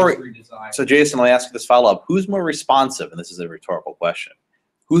 Who's more? So Jason, let me ask you this follow-up. Who's more responsive? And this is a rhetorical question.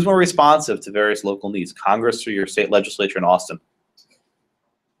 Who's more responsive to various local needs, Congress or your state legislature in Austin?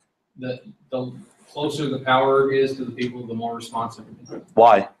 The closer the power is to the people, the more responsive.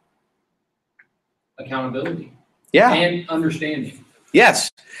 Why? Accountability. Yeah. And understanding. Yes.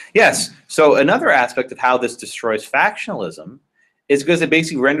 So another aspect of how this destroys factionalism is because it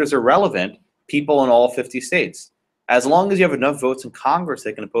basically renders irrelevant people in all 50 states. As long as you have enough votes in Congress,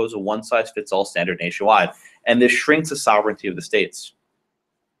 they can impose a one-size-fits-all standard nationwide. And this shrinks the sovereignty of the states.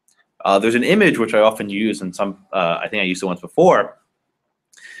 There's an image which I often use, and I think I used it once before,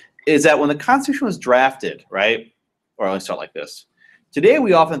 is that when the Constitution was drafted, right? Or let me start like this. Today,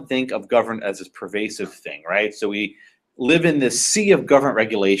 we often think of government as this pervasive thing, right? So we live in this sea of government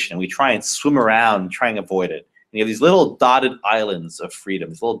regulation. We try and swim around and try and avoid it. And you have these little dotted islands of freedom,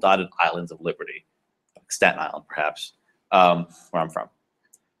 these little dotted islands of liberty, like Staten Island, perhaps, where I'm from.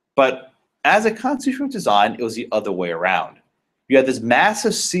 But as a Constitution was designed, it was the other way around. You had this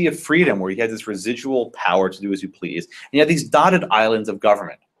massive sea of freedom where you had this residual power to do as you please. And you had these dotted islands of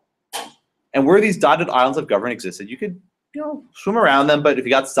government. And where these dotted islands of government existed, you could, swim around them, but if you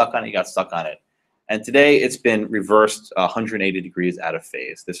got stuck on it, you got stuck on it. And today it's been reversed 180 degrees out of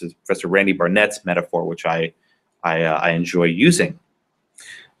phase. This is Professor Randy Barnett's metaphor, which I enjoy using.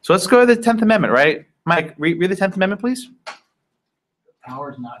 So let's go to the 10th Amendment, right? Mike, read the 10th Amendment, please.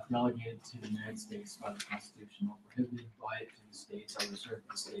 Powers not delegated to the United States by the Constitution or prohibited by it to the states are reserved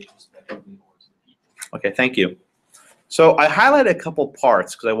to the states respectively or to the people. Okay, thank you. So I highlighted a couple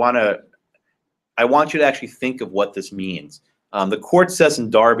parts because I want you to actually think of what this means. The court says in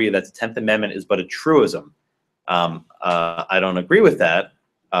Darby that the 10th Amendment is but a truism. I don't agree with that.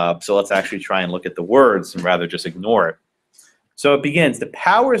 So let's actually try and look at the words and rather just ignore it. So it begins, the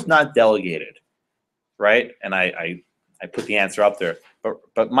power is not delegated, right? And I put the answer up there.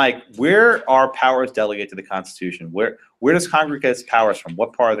 But Mike, where are powers delegated to the Constitution? Where does Congress get its powers from?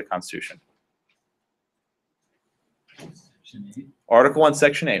 What part of the Constitution? Section 8. Article 1,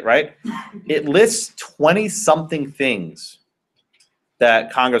 Section 8, right? It lists 20-something things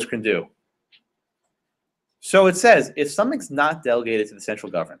that Congress can do. So it says, if something's not delegated to the central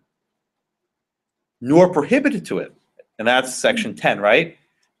government, nor prohibited to it, and that's Section 10, right?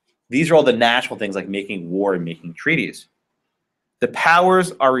 These are all the national things like making war and making treaties. The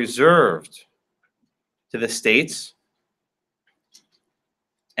powers are reserved to the states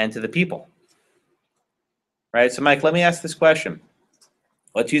and to the people. Right? So Mike, let me ask this question.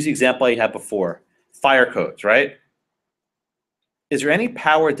 Let's use the example I had before. Fire codes, right? Is there any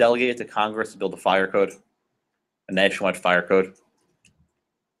power delegated to Congress to build a fire code? A nationwide fire code?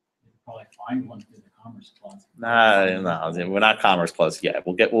 Probably find one through the Commerce Clause. No, we're not Commerce Clause yet.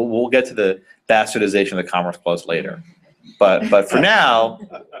 We'll get to the bastardization of the Commerce Clause later. But for now,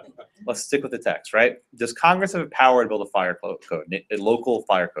 let's stick with the text, right? Does Congress have a power to build a fire code, a local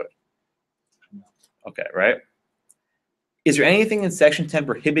fire code? Okay, right? Is there anything in Section 10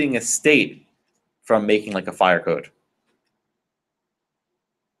 prohibiting a state from making like a fire code?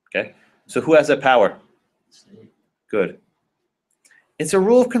 Okay, so who has that power? State. Good. It's a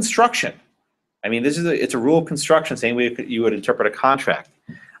rule of construction. I mean, it's a rule of construction, same way you would interpret a contract.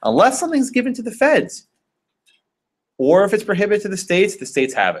 Unless something's given to the feds, or if it's prohibited to the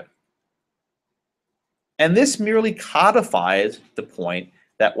states have it. And this merely codifies the point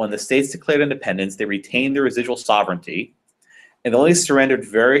that when the states declared independence, they retained their residual sovereignty and only surrendered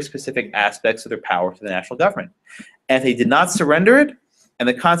very specific aspects of their power to the national government. And if they did not surrender it, and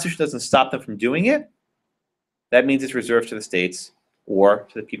the Constitution doesn't stop them from doing it, that means it's reserved to the states or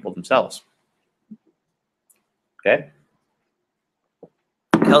to the people themselves. Okay?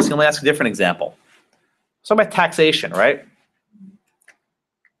 Kelsey, let me ask a different example. So about taxation, right?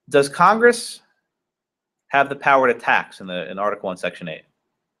 Does Congress have the power to tax in Article 1, Section 8?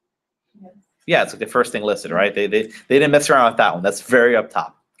 Yes. Yeah, it's like the first thing listed, right? They didn't mess around with that one. That's very up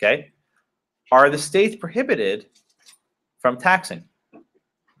top, okay? Are the states prohibited from taxing?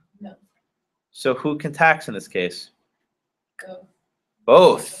 No. So who can tax in this case? So,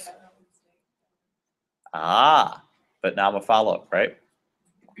 Both. Ah, but now I'm a follow-up, right?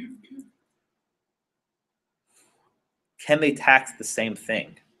 Can they tax the same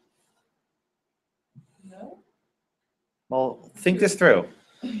thing? no. Well, think this through.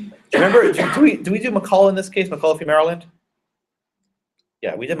 Remember, do we do McCullough in this case, McCullough v. Maryland?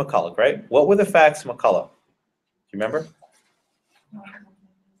 Yeah, we did McCulloch, right? What were the facts of McCulloch? Do you remember?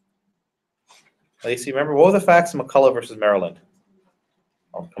 Lacey, remember what were the facts of McCulloch versus Maryland?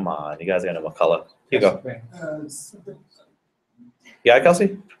 Oh, come on, you guys got to McCulloch. Here you go. Yeah,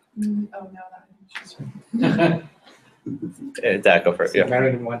 Kelsey? Oh, no, Dad, go for it. Yeah.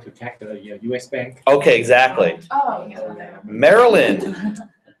 Maryland want to attack the US bank. Okay, exactly. Oh, yeah.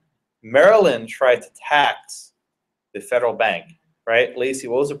 Maryland tried to tax the federal bank, right? Lacey,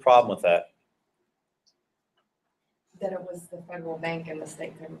 what was the problem with that? That it was the federal bank and the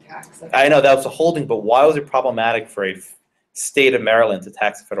state couldn't tax it. I know that was a holding, but why was it problematic for a state of Maryland to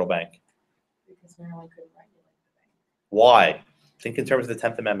tax the federal bank? Because Maryland couldn't regulate the bank. Why? Think in terms of the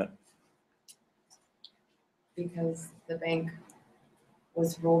 10th Amendment. Because the bank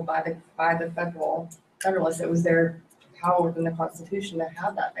was ruled by the Federalists. It was their power within the Constitution to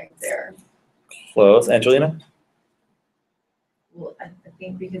have that bank there. Close. Angelina? Well, I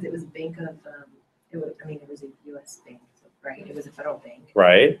think because it was a bank of, it was a US bank, so, right? It was a federal bank.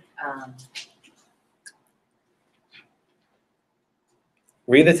 Right.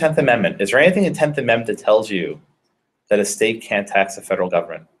 Read the 10th Amendment. Is there anything in the 10th Amendment that tells you that a state can't tax the federal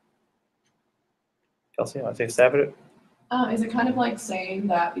government? Kelsey, you want to take a stab at it? Is it kind of like saying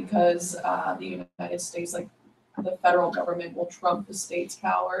that because the United States, like the federal government will trump the state's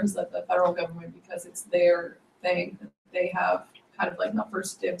powers, that the federal government, because it's their thing, that they have kind of like the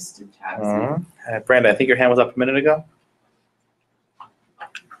first dibs to tax it? Brandon, I think your hand was up a minute ago. I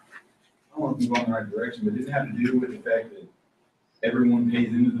don't want to be going in the right direction, but does it have to do with the fact that everyone pays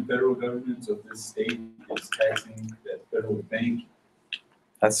into the federal government? So if this state is taxing that federal bank,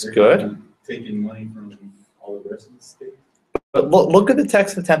 That's they're good. kind of taking money from all the rest of the state. But look at the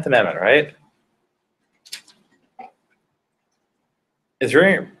text of the 10th Amendment, right? Is there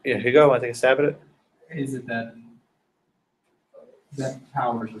any, here you go, want to take a stab at it? Is it that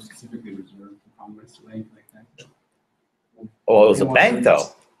powers were specifically reserved for Congress or anything like that? Oh, it was a bank though.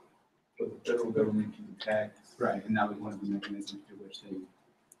 But the federal government can tax. Right, and that was one of the mechanisms through which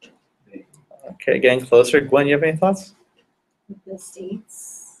they Okay, getting closer. Gwen, you have any thoughts? The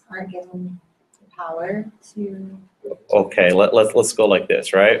states are given the power to. Okay, let's go like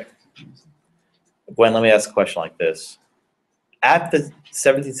this, right? Gwen, let me ask a question like this. At the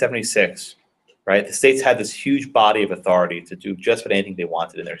 1776, right, the states had this huge body of authority to do just about anything they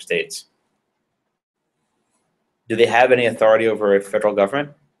wanted in their states. Do they have any authority over a federal government?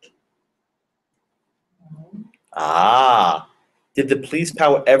 Did the police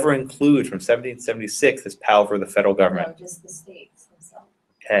power ever include from 1776 this power for the federal government? No, just the states themselves.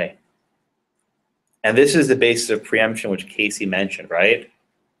 Okay. And this is the basis of preemption, which Casey mentioned, right?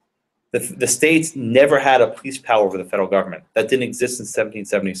 The states never had a police power over the federal government. That didn't exist in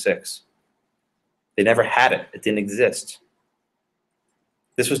 1776. They never had it. It didn't exist.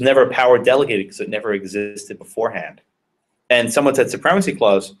 This was never a power delegated because it never existed beforehand. And someone said supremacy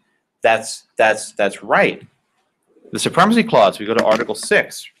clause. That's right. The supremacy clause, we go to Article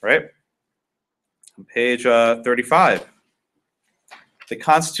 6, right? On page 35. The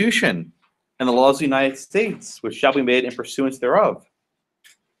Constitution and the laws of the United States, which shall be made in pursuance thereof,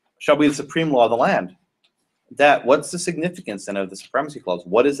 shall be the supreme law of the land. What's the significance then of the supremacy clause?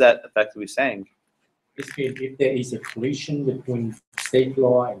 What is that effectively saying? If there is a collision between state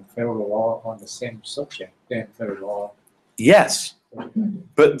law and federal law on the same subject, then federal law. Yes.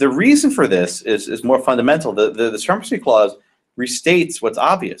 But the reason for this is more fundamental. The supremacy clause restates what's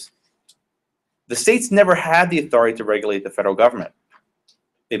obvious. The states never had the authority to regulate the federal government.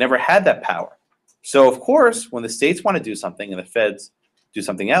 They never had that power. So of course, when the states want to do something and the feds do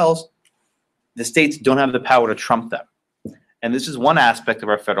something else, the states don't have the power to trump them. And this is one aspect of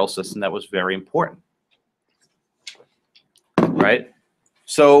our federal system that was very important. Right?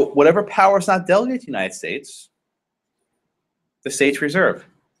 So whatever power is not delegated to the United States, the states reserve.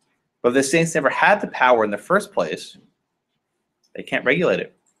 But if the states never had the power in the first place, they can't regulate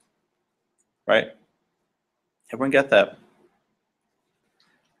it. Right? Everyone get that?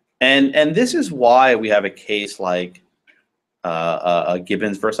 And this is why we have a case like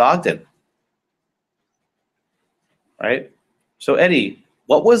Gibbons versus Ogden. Right? So Eddie,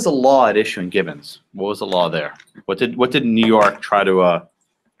 what was the law at issue in Gibbons? What was the law there? What did New York try to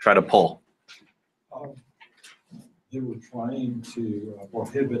pull? They were trying to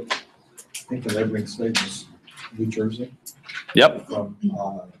prohibit, I think the neighboring state was New Jersey. Yep. From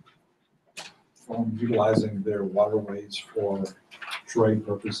utilizing their waterways for trade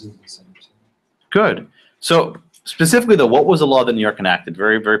purposes and such. Good. So specifically though, what was the law that New York enacted?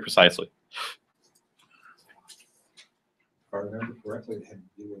 Very, very precisely. If I remember correctly, it had to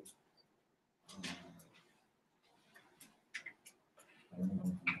do with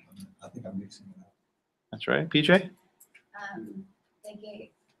I think I'm mixing it up. That's right. PJ? They gave,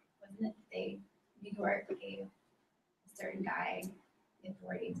 wasn't it, New York gave a certain guy the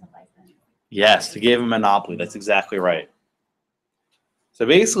authority to license. Yes, they gave him a monopoly. That's exactly right. So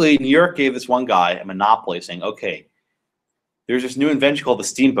basically, New York gave this one guy a monopoly, saying, okay, there's this new invention called the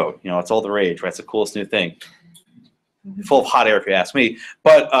steamboat. You know, it's all the rage, right? It's the coolest new thing. Full of hot air, if you ask me.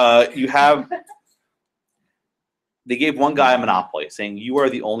 But you have, they gave one guy a monopoly, saying you are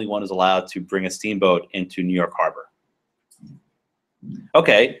the only one who's allowed to bring a steamboat into New York Harbor.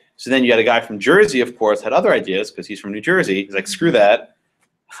 Okay, so then you got a guy from Jersey, of course, had other ideas because he's from New Jersey. He's like, screw that.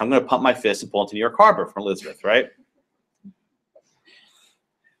 I'm going to pump my fist and pull into New York Harbor from Elizabeth, right?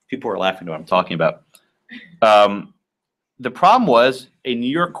 People are laughing at what I'm talking about. The problem was a New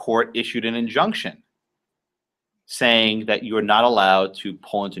York court issued an injunction saying that you are not allowed to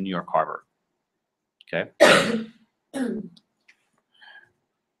pull into New York Harbor. Okay.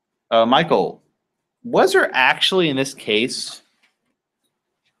 Michael, was there actually in this case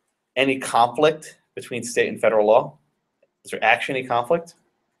any conflict between state and federal law? Is there actually any conflict?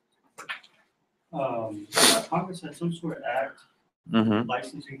 Congress had some sort of act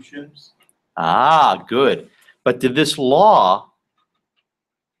licensing ships. Ah, good. But did this law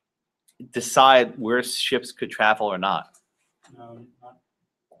decide where ships could travel or not? No,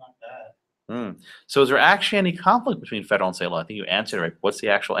 not that. So is there actually any conflict between federal and state law? I think you answered it right. What's the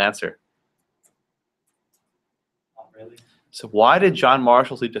actual answer? Not really. So why did John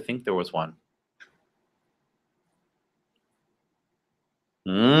Marshall seem to think there was one?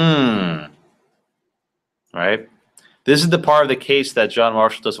 Right? This is the part of the case that John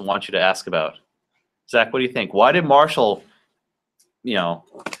Marshall doesn't want you to ask about. Zach, what do you think? Why did Marshall,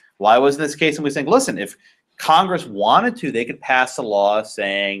 why was in this case and we saying, listen, if Congress wanted to, they could pass a law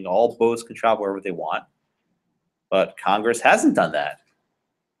saying all boats can travel wherever they want, but Congress hasn't done that.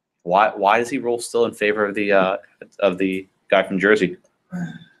 Why does he rule still in favor of the guy from Jersey? I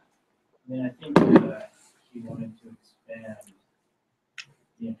mean, I think he wanted to expand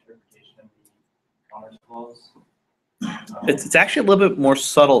the interpretation of the Commerce Clause. It's actually a little bit more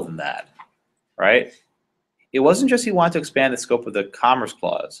subtle than that, right? It wasn't just he wanted to expand the scope of the Commerce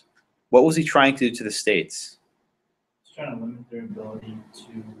Clause. What was he trying to do to the states? He's trying to limit their ability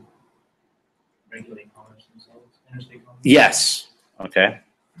to regulate commerce themselves, interstate commerce. Yes. Okay.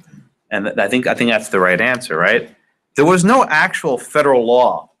 And I think that's the right answer, right? There was no actual federal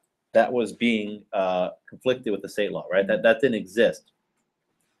law that was being conflicted with the state law, right? That didn't exist.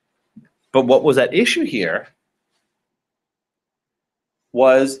 But what was at issue here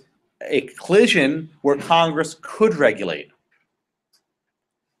was a collision where Congress could regulate,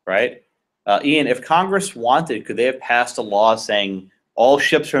 right? Ian, if Congress wanted, could they have passed a law saying all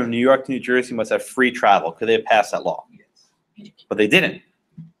ships from New York to New Jersey must have free travel? Could they have passed that law? Yes. But they didn't.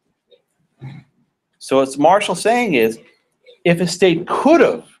 So what Marshall saying is, if a state could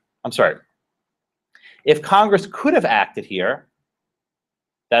have, if Congress could have acted here,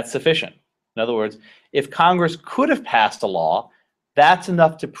 that's sufficient. In other words, if Congress could have passed a law, that's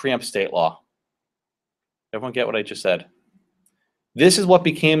enough to preempt state law. Everyone get what I just said? This is what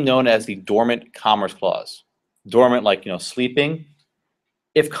became known as the Dormant Commerce Clause. Dormant, like, sleeping.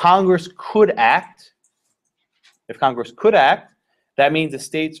 If Congress could act, that means the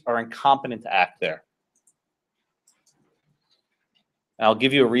states are incompetent to act there. And I'll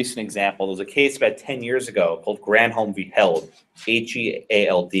give you a recent example. There was a case about 10 years ago called Granholm v. Held,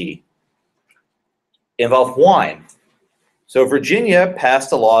 H-E-A-L-D. It involved wine. So Virginia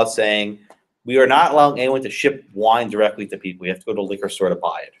passed a law saying we are not allowing anyone to ship wine directly to people. You have to go to a liquor store to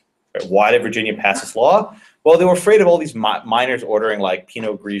buy it. Right? Why did Virginia pass this law? Well, they were afraid of all these minors ordering like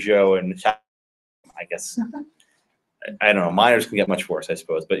Pinot Grigio and I guess, I don't know, minors can get much worse, I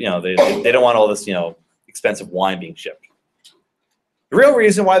suppose. But, they don't want all this, expensive wine being shipped. The real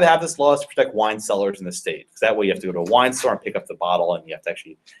reason why they have this law is to protect wine cellars in the state. Because that way you have to go to a wine store and pick up the bottle and you have to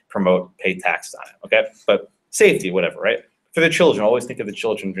actually pay tax on it, okay? But safety, whatever, right? For the children, always think of the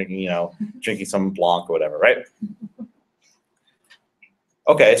children drinking, drinking some Blanc or whatever, right?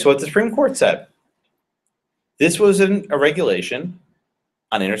 Okay, so what the Supreme Court said, this was a regulation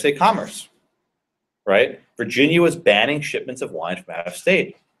on interstate commerce, right? Virginia was banning shipments of wine from out of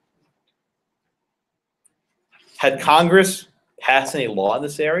state. Had Congress passed any law in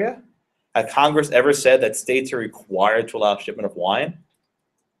this area? Had Congress ever said that states are required to allow shipment of wine?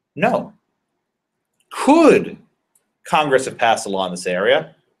 No. Could Congress have passed a law in this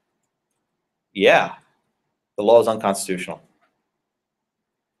area? Yeah. The law is unconstitutional.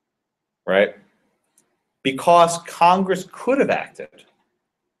 Right? Because Congress could have acted,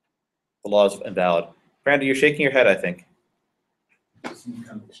 the law is invalid. Brandon, you're shaking your head, I think. Seems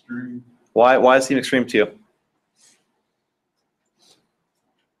kind of extreme. Why does it seem extreme to you?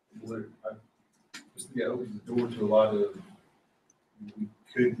 What I just think it opens the door to a lot of, we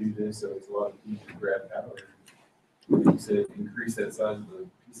could do this, so it's a lot of easy to grab power. You said increase that size of the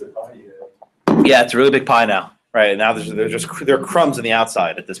piece of pie you have. Yeah, it's a really big pie now, right? Now there are crumbs on the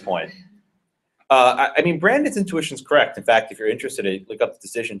outside at this point. I mean, Brandon's intuition is correct. In fact, if you're interested, look up the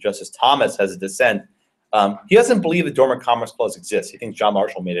decision. Justice Thomas has a dissent. He doesn't believe the Dormant Commerce Clause exists. He thinks John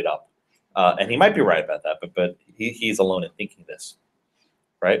Marshall made it up. And he might be right about that, but he's alone in thinking this,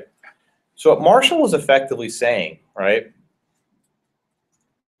 right? So what Marshall was effectively saying, right,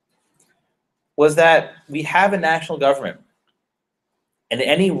 was that we have a national government. And in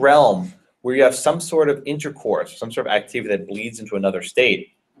any realm where you have some sort of intercourse, some sort of activity that bleeds into another state,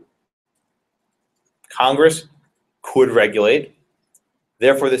 Congress could regulate.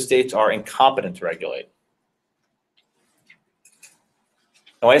 Therefore, the states are incompetent to regulate.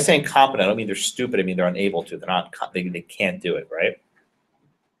 And when I say incompetent, I don't mean they're stupid. I mean they're unable to. They're not. They can't do it, right?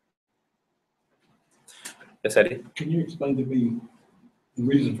 Yes, Eddie? Can you explain to me the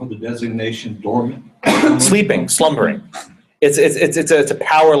reason for the designation dormant? Sleeping, slumbering. It's a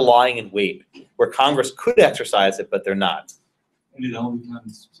power lying in wait where Congress could exercise it, but they're not. And it only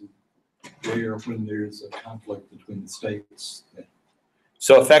comes to bear when there's a conflict between the states.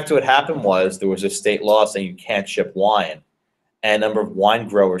 So effectively what happened was there was a state law saying you can't ship wine. And a number of wine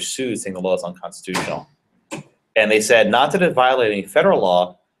growers sued saying the law is unconstitutional. And they said not that it violated any federal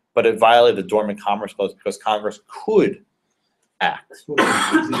law, but it violated the Dormant Commerce Clause because Congress could act. So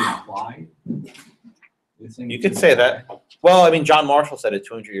is it implied? You could say that. Well, I mean, John Marshall said it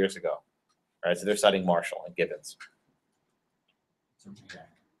 200 years ago, right? So they're citing Marshall and Gibbons. It's a reactive.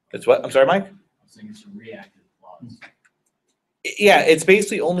 It's what? I'm sorry, Mike? I'm saying it's a reactive clause. Yeah, it's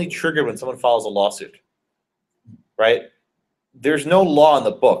basically only triggered when someone files a lawsuit, right? There's no law in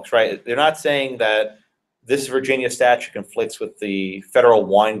the books, right? They're not saying that this Virginia statute conflicts with the Federal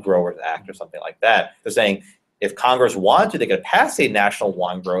Wine Growers Act or something like that. They're saying if Congress wanted to, they could pass a National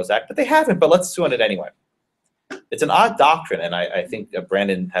Wine Growers Act, but they haven't, but let's sue on it anyway. It's an odd doctrine, and I think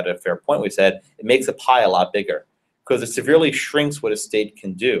Brandon had a fair point when he said it makes the pie a lot bigger because it severely shrinks what a state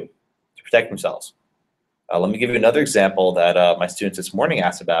can do to protect themselves. Let me give you another example that my students this morning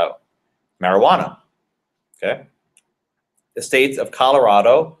asked about, marijuana, okay? The state of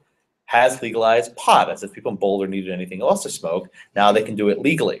Colorado has legalized pot, as if people in Boulder needed anything else to smoke. Now they can do it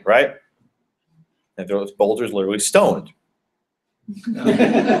legally, right? And those Boulders literally stoned.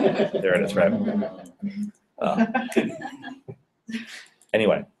 There it is, right?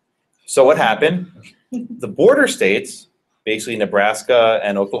 Anyway, so what happened? The border states, basically Nebraska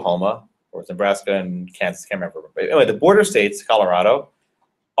and Oklahoma, or it's Nebraska and Kansas, can't remember. But anyway, the border states, Colorado,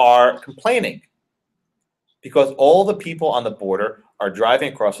 are complaining because all the people on the border are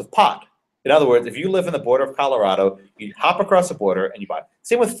driving across with pot. In other words, if you live in the border of Colorado, you hop across the border and you buy.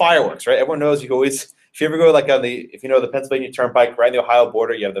 Same with fireworks, right? Everyone knows you always, if you ever go like on the, if you know the Pennsylvania Turnpike, right in the Ohio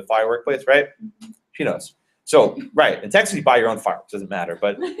border, you have the firework place, right? She knows. So, right, in Texas you buy your own fireworks, doesn't matter.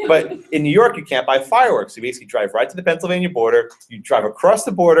 But in New York you can't buy fireworks. You basically drive right to the Pennsylvania border, you drive across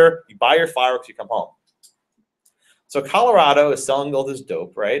the border, you buy your fireworks, you come home. So Colorado is selling all this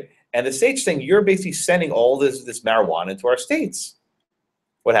dope, right? And the state's saying you're basically sending all this marijuana into our states.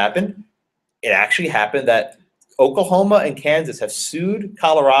 What happened? It actually happened that Oklahoma and Kansas have sued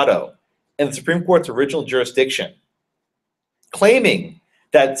Colorado in the Supreme Court's original jurisdiction, claiming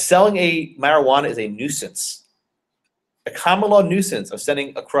that selling a marijuana is a nuisance, a common law nuisance of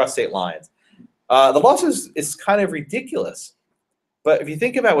sending across state lines. The lawsuit is kind of ridiculous. But if you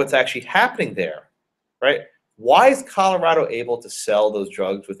think about what's actually happening there, right? Why is Colorado able to sell those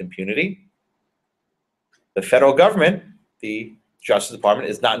drugs with impunity? The federal government, the Justice Department,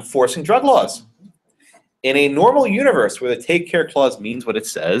 is not enforcing drug laws. In a normal universe where the Take Care Clause means what it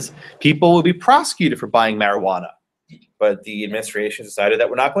says, people will be prosecuted for buying marijuana. But the administration decided that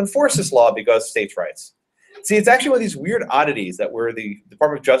we're not going to enforce this law because of states' rights. See, it's actually one of these weird oddities that where the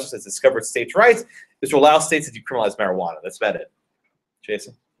Department of Justice has discovered states' rights is to allow states to decriminalize marijuana. That's about it.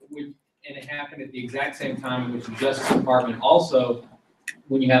 Jason? And it happened at the exact same time in which the Justice Department also,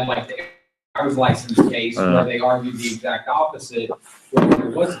 when you have like the driver's license case where they argued the exact opposite,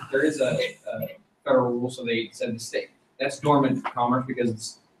 where there is a federal rule, so they said the state, that's dormant commerce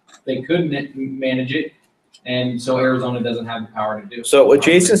because they couldn't manage it, and so Arizona doesn't have the power to do it. So what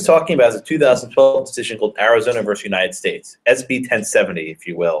Jason's talking about is a 2012 decision called Arizona versus United States, SB 1070, if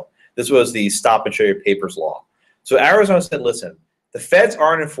you will. This was the stop and show your papers law. So Arizona said, listen, the feds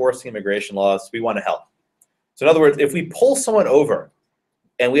aren't enforcing immigration laws, we want to help. So in other words, if we pull someone over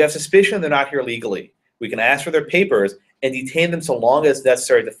and we have suspicion they're not here legally, we can ask for their papers and detain them so long as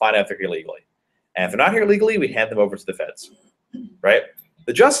necessary to find out if they're here legally. And if they're not here legally, we hand them over to the feds, right?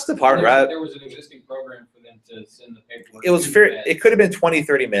 The Justice Department, There was an existing program for them to send the paperwork. it was to fair. the It could have been 20,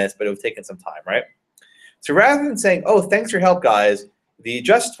 30 minutes, but it was taking some time, right? So rather than saying, oh, thanks for your help, guys, the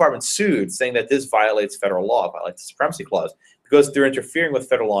Justice Department sued, saying that this violates federal law, violates the Supremacy Clause, because they're interfering with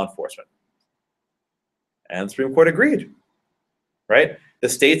federal law enforcement. And the Supreme Court agreed, right? The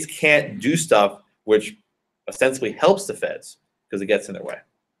states can't do stuff which ostensibly helps the feds because it gets in their way.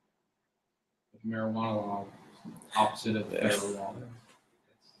 marijuana law, opposite of the federal law.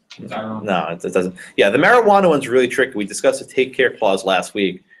 Is that wrong? No, it doesn't. Yeah, the marijuana one's really tricky. We discussed the take care clause last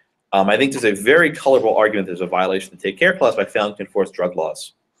week. I think there's a very colorful argument there's a violation of the take care clause by failing to enforce drug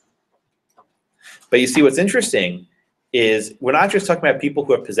laws. But you see, what's interesting is we're not just talking about people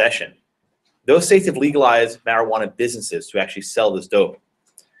who have possession. Those states have legalized marijuana businesses to actually sell this dope.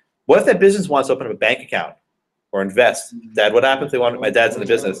 What if that business wants to open up a bank account or invest? Dad, what happens if they want? My dad's in the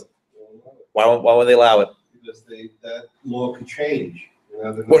business. Why won't they allow it? Because that law could change. You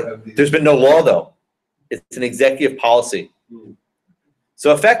know, There's been no law though. It's an executive policy.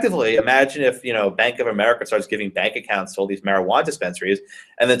 So effectively, imagine if Bank of America starts giving bank accounts to all these marijuana dispensaries,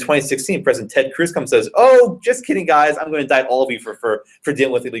 and then 2016, President Ted Cruz comes and says, "Oh, just kidding, guys. I'm going to indict all of you for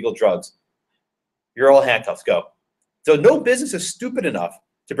dealing with illegal drugs. You're all handcuffs. Go." So no business is stupid enough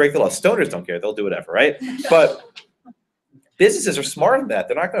to break the law. Stoners don't care. They'll do whatever, right? But businesses are smarter than that.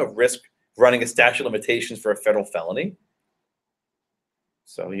 They're not going to risk running a statute of limitations for a federal felony.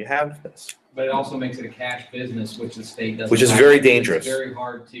 So you have this. But it also makes it a cash business, which the state doesn't. Which is have. very dangerous. It's very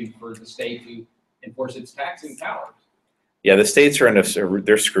hard for the state to enforce its taxing powers. Yeah, the states are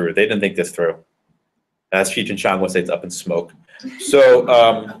they're screwed. They didn't think this through. As Cheech and Chong would say, it's up in smoke. So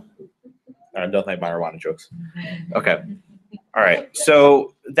I don't like marijuana jokes. Okay. All right.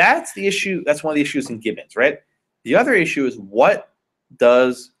 So that's the issue. That's one of the issues in Gibbons, right? The other issue is, what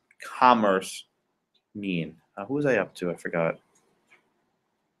does commerce mean? Who was I up to? I forgot.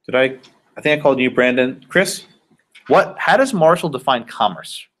 I think I called you, Brandon. Chris, how does Marshall define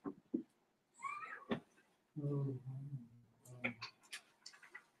commerce? I'm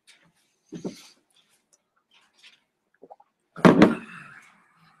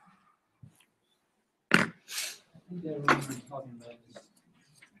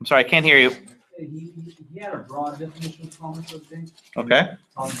sorry, I can't hear you. He had a broad definition of commerce, I think. Okay.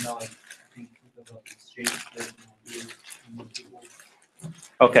 Talking about, I think, about exchange trade and ideas.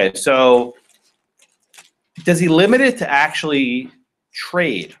 Okay, so does he limit it to actually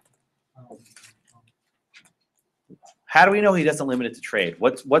trade? How do we know he doesn't limit it to trade?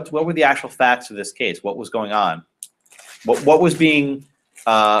 What were the actual facts of this case? What was going on? What was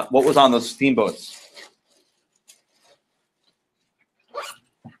on those steamboats?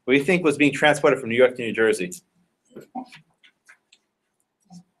 What do you think was being transported from New York to New Jersey?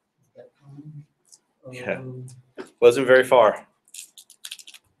 Yeah, wasn't very far.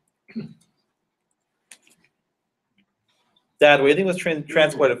 Dad, what do you think was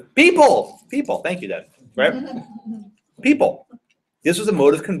transported? People. Thank you, Dad. Right? People. This was a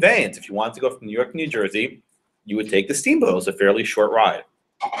mode of conveyance. If you wanted to go from New York to New Jersey, you would take the steamboat. It was a fairly short ride,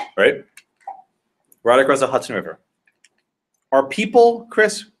 right? Right across the Hudson River. Are people,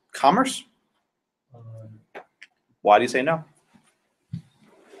 Chris, commerce? Why do you say no?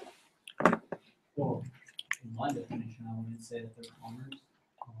 Well, in my definition, I wouldn't say that they're commerce.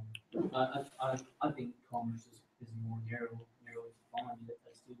 I think commerce is more narrowly defined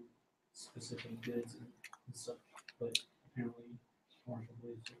as to specific goods and such, but apparently commercial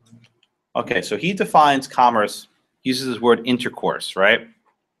believes differently. Okay, so he defines commerce, uses his word intercourse, right?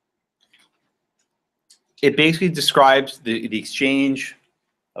 It basically describes the exchange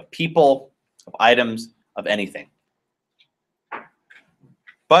of people, of items, of anything.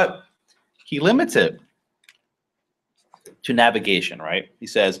 But he limits it to navigation, right? He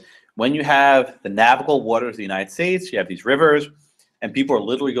says, when you have the navigable waters of the United States, you have these rivers, and people are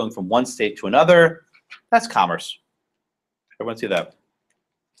literally going from one state to another, that's commerce. Everyone see that?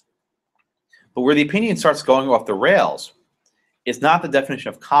 But where the opinion starts going off the rails, it's not the definition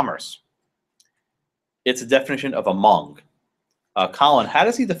of commerce. It's a definition of among. Colin, how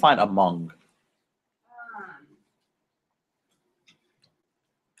does he define among?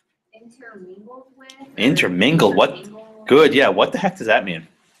 Intermingled with. Intermingled. What? Good. Yeah. What the heck does that mean?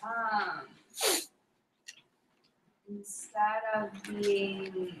 Instead of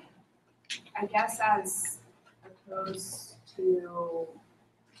being, I guess, as opposed to.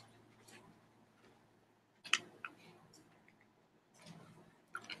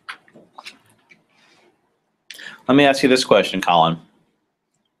 Let me ask you this question, Colin.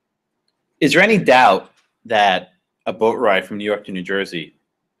 Is there any doubt that a boat ride from New York to New Jersey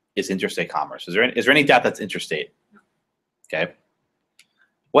is interstate commerce. Is there any doubt that's interstate? Okay.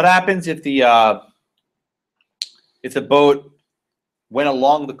 What happens if the boat went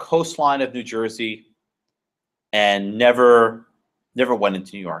along the coastline of New Jersey and never went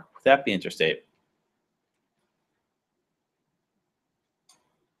into New York? Would that be interstate?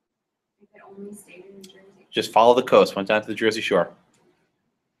 If it only stayed in New Jersey. Just follow the coast, went down to the Jersey Shore.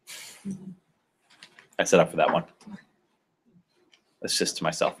 I set up for that one. Assist to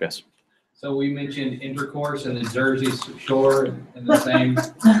myself, yes. So we mentioned intercourse and the Jersey Shore in the same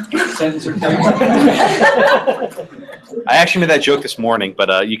sentence or two. I actually made that joke this morning,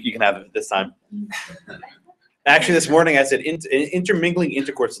 but you can have it this time. Actually, this morning I said intermingling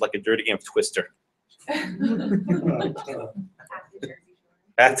intercourse is like a dirty game of Twister.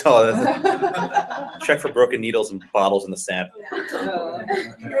 That's all. Check for broken needles and bottles in the sand.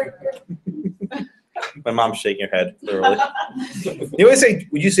 My mom's shaking her head, literally. You always say,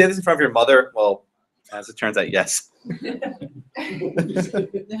 would you say this in front of your mother? Well, as it turns out, yes. Would it come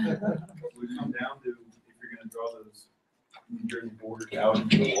down to, if you're gonna draw those New Jersey borders out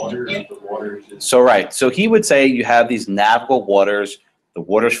into the water, or if the water is just. So, right. So he would say you have these navigable waters. The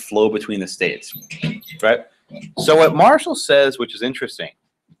waters flow between the states, right? So what Marshall says, which is interesting,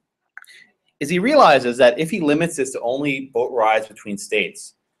 is he realizes that if he limits this to only boat rides between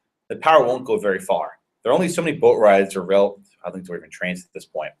states, the power won't go very far. There are only so many boat rides or rail, I think there are even trains at this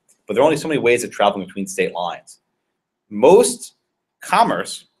point, but there are only so many ways of traveling between state lines. Most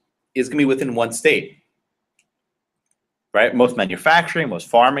commerce is going to be within one state, right? Most manufacturing, most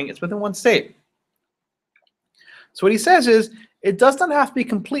farming, it's within one state. So what he says is, it does not have to be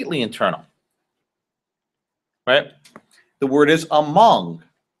completely internal, right? The word is among,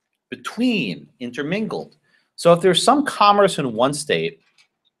 between, intermingled. So if there's some commerce in one state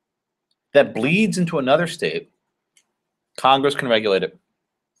that bleeds into another state, Congress can regulate it.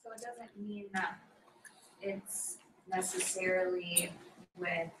 So it doesn't mean that it's necessarily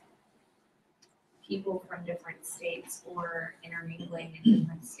with people from different states or intermingling in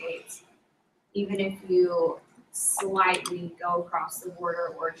different states. Even if you slightly go across the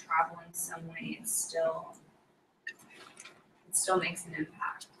border or travel in some way, it still makes an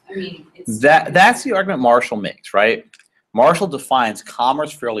impact. I mean, that's the argument Marshall makes, right? Marshall defines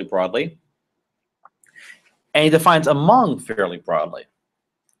commerce fairly broadly, and he defines among fairly broadly.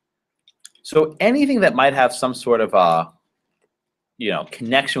 So anything that might have some sort of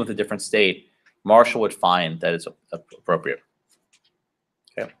connection with a different state, Marshall would find that it's appropriate.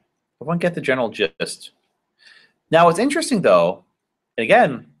 Okay, everyone get the general gist. Now, what's interesting, though, and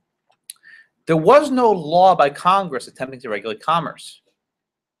again, there was no law by Congress attempting to regulate commerce.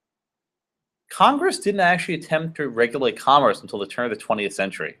 Congress didn't actually attempt to regulate commerce until the turn of the 20th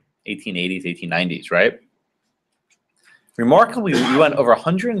century, 1880s, 1890s, right? Remarkably, we went over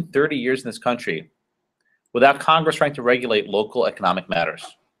 130 years in this country without Congress trying to regulate local economic matters.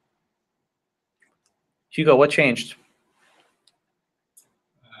 Hugo, what changed?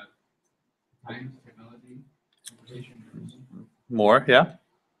 Science, technology, transportation, tourism. More, yeah.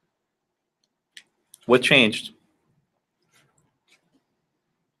 What changed?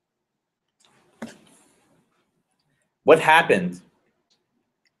 What happened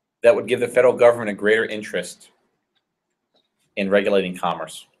that would give the federal government a greater interest in regulating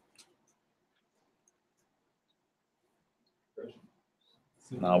commerce?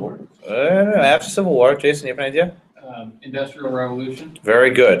 No, after Civil War. Jason, you have an idea? Industrial Revolution.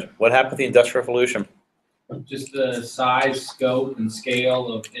 Very good. What happened with the Industrial Revolution? Just the size, scope, and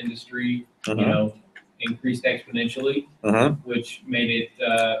scale of industry, increased exponentially, which made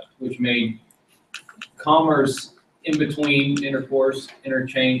commerce in between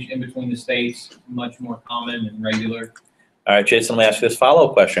interchange in between the states much more common and regular. All right, Jason, let me ask you this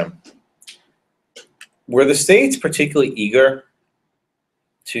follow-up question. Were the states particularly eager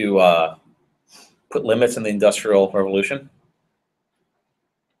to put limits in the Industrial Revolution?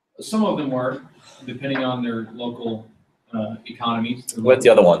 Some of them were, depending on their local economies. What's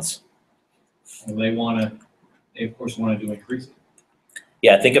the other ones? They of course wanted to increase it.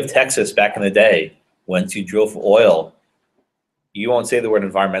 Yeah, think of Texas back in the day. Once you drill for oil, you won't say the word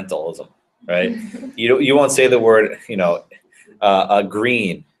environmentalism, right? you won't say the word,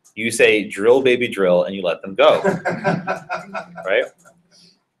 green. You say drill, baby, drill, and you let them go, right?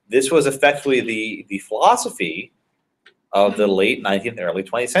 This was effectively the philosophy of the late 19th, early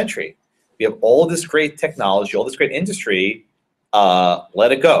 20th century. We have all this great technology, all this great industry.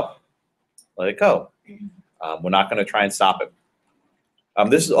 Let it go. Let it go. We're not going to try and stop it.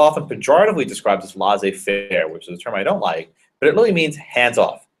 This is often pejoratively described as laissez-faire, which is a term I don't like, but it really means hands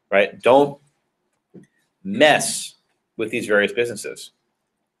off, right? Don't mess with these various businesses.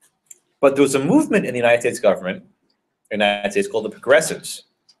 But there was a movement in the United States government, United States, called the Progressives.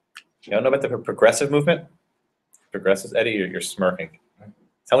 You don't know about the progressive movement? Progressives? Eddie, you're smirking.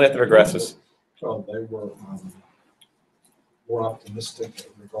 Tell me about the Progressives. Well, they were more optimistic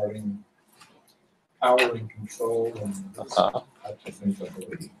regarding power and control and those types of things, I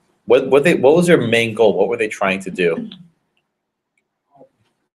believe. What was their main goal? What were they trying to do?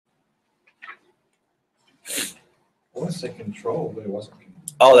 I want to say control, but it wasn't.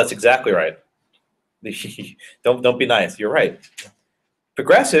 Oh, that's exactly right. Don't be nice. You're right.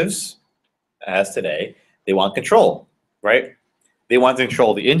 Progressives, as today, they want control, right? They want to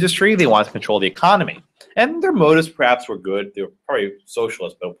control the industry. They want to control the economy. And their motives perhaps were good. They were probably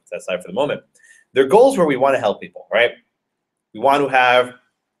socialist, but we'll put that aside for the moment. Their goals were we want to help people, right? We want to have,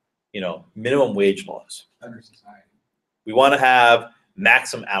 minimum wage laws. Under society. We want to have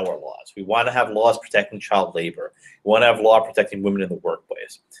maximum hour laws. We want to have laws protecting child labor. We want to have law protecting women in the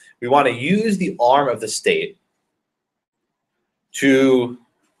workplace. We want to use the arm of the state to,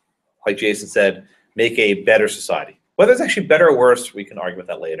 like Jason said, make a better society. Whether it's actually better or worse, we can argue with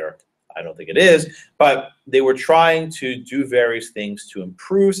that later. I don't think it is, but they were trying to do various things to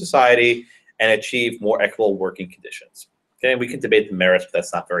improve society and achieve more equitable working conditions. Okay, we can debate the merits, but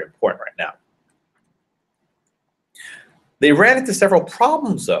that's not very important right now. They ran into several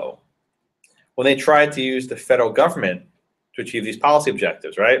problems, though, when they tried to use the federal government to achieve these policy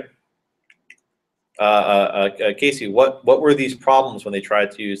objectives, right? Casey, what were these problems when they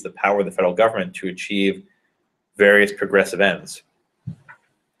tried to use the power of the federal government to achieve various progressive ends?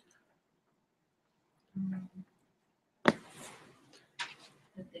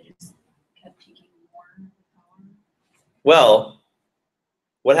 Well,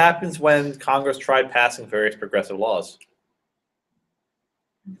 what happens when Congress tried passing various progressive laws?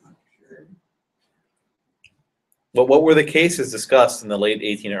 What were the cases discussed in the late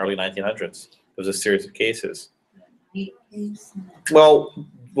 18 and early 1900s? There was a series of cases. Well,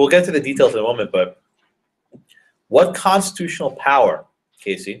 we'll get to the details in a moment, but what constitutional power,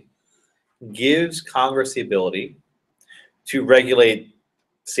 Casey, gives Congress the ability to regulate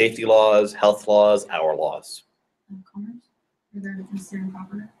safety laws, health laws, hour laws?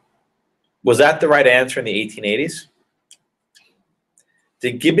 Was that the right answer in the 1880s?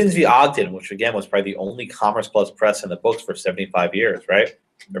 Did Gibbons v. Ogden, which again was probably the only Commerce Clause press in the books for 75 years, right?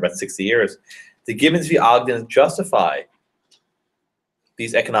 Or about 60 years. Did Gibbons v. Ogden justify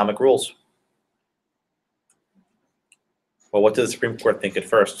these economic rules? Well, what did the Supreme Court think at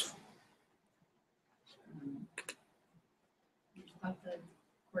first? The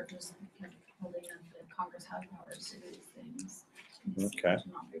court just kept holding up that Congress had powers to do these things. Okay.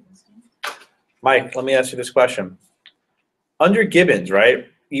 Mike, let me ask you this question. Under Gibbons, right,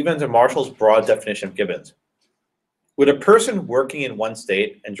 even under Marshall's broad definition of Gibbons, would a person working in one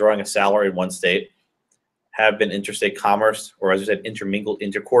state and drawing a salary in one state have been interstate commerce, or as we said, intermingled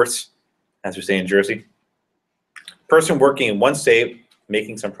intercourse, as we say in Jersey? Person working in one state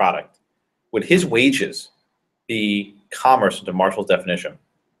making some product, would his wages be commerce under Marshall's definition?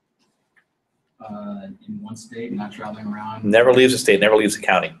 In one state, not traveling around? Never leaves the state, never leaves the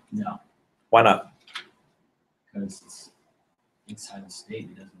county. No, Why not? because it's inside the state,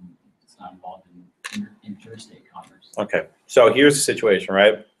 it's not involved in interstate commerce. Okay, so here's the situation,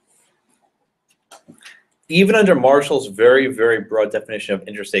 right? Even under Marshall's very, very broad definition of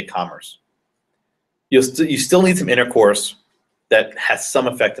interstate commerce, you still need some intercourse that has some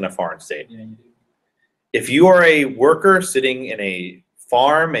effect in a foreign state. Yeah, you do. If you are a worker sitting in a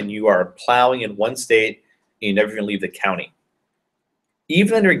farm and you are plowing in one state and you never even leave the county,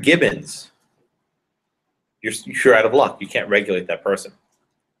 even under Gibbons, you're out of luck. You can't regulate that person,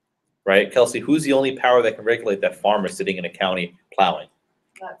 right? Kelsey, who's the only power that can regulate that farmer sitting in a county plowing?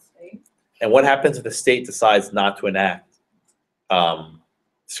 That state. And what happens if the state decides not to enact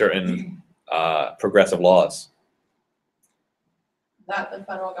certain progressive laws? That the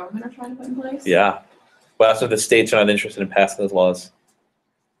federal government are trying to put in place? Yeah. Well, that's if the states are not interested in passing those laws.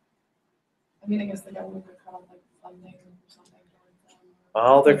 I mean, I guess the government could cut off like funding or something.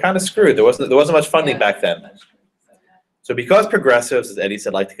 Oh, they're kind of screwed. There wasn't much funding back then. That's true. So, yeah. So because progressives, as Eddie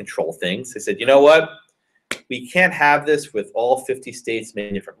said, like to control things, they said, you know what? We can't have this with all 50 states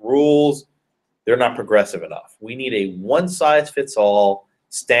making different rules. They're not progressive enough. We need a one-size-fits-all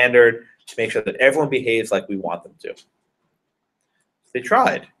standard to make sure that everyone behaves like we want them to. They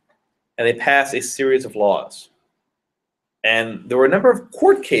tried, and they passed a series of laws. And there were a number of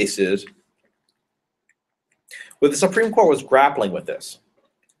court cases where the Supreme Court was grappling with this.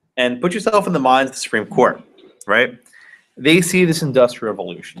 And put yourself in the minds of the Supreme Court, right? they see this industrial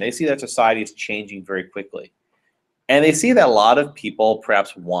revolution. They see that society is changing very quickly. And they see that a lot of people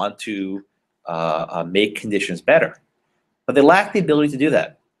perhaps want to make conditions better. But they lack the ability to do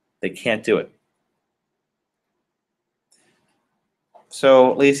that. They can't do it.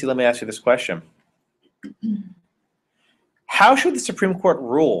 So, Lacey, let me ask you this question. How should the Supreme Court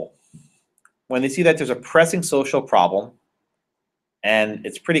rule when they see that there's a pressing social problem, and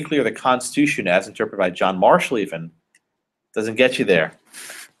it's pretty clear the Constitution, as interpreted by John Marshall even, doesn't get you there?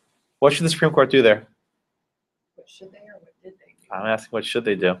 What should the Supreme Court do there? What should they or what did they do? I'm asking, what should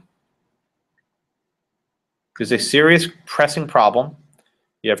they do? There's a serious pressing problem.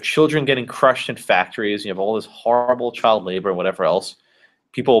 You have children getting crushed in factories. You have all this horrible child labor and whatever else.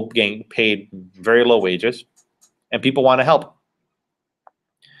 People getting paid very low wages, and people want to help.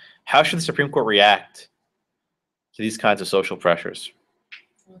 How should the Supreme Court react to these kinds of social pressures?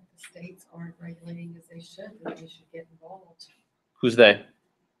 Well, if the states aren't regulating as they should, then they should get involved. Who's they?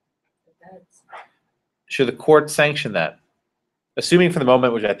 The feds. Should the court sanction that? Assuming for the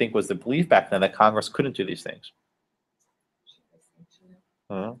moment, which I think was the belief back then, that Congress couldn't do these things. Should they sanction it?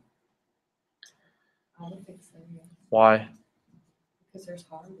 Uh-huh. I don't think so, yeah. Why? Because there's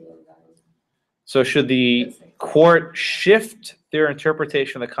harm being done. So should the court shift their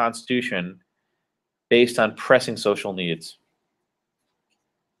interpretation of the Constitution based on pressing social needs?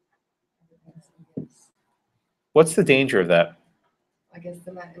 What's the danger of that? I guess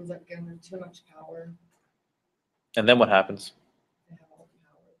then that ends up giving them too much power. And then what happens? They have all the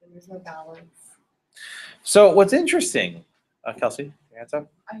power. Then there's no balance. So what's interesting, Kelsey, your hands up?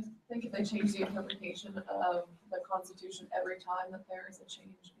 I think if they change the interpretation of the Constitution every time that there is a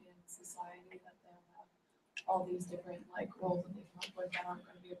change in society, that they'll have all these different like rules that they come up with that aren't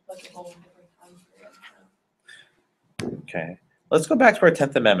going to be applicable in different time periods. Okay. Let's go back to our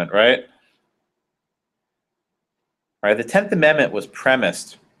 10th Amendment, right? Right. The 10th Amendment was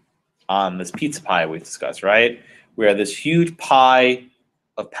premised on this pizza pie we discussed, right? We have this huge pie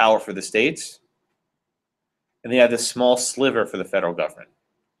of power for the states, and they have this small sliver for the federal government,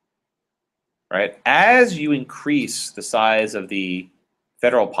 right? As you increase the size of the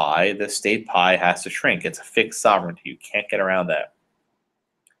federal pie, the state pie has to shrink. It's a fixed sovereignty. You can't get around that.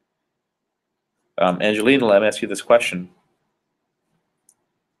 Angelina, let me ask you this question.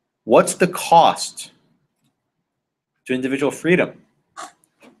 What's the cost to individual freedom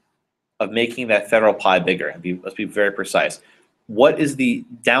of making that federal pie bigger? Let's be very precise. What is the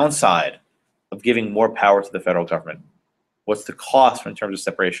downside of giving more power to the federal government? What's the cost in terms of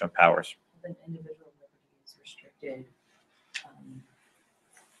separation of powers? The individual liberty is restricted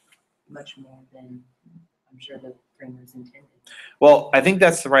much more than I'm sure the framers intended. Well, I think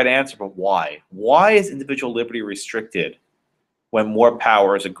that's the right answer, but why? Why is individual liberty restricted when more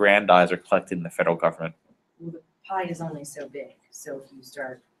power is aggrandized or collected in the federal government? Well, the pie is only so big, so if you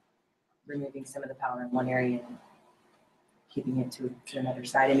start removing some of the power in one area and keeping it to another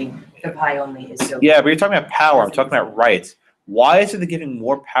side, I mean, the pie only is so big. Yeah, but you're talking about power. I'm talking about rights. Why is it that giving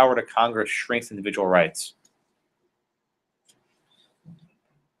more power to Congress shrinks individual rights?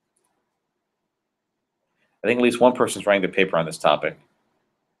 I think at least one person's writing the paper on this topic.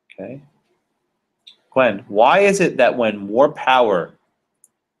 Okay. Gwen, why is it that when more power,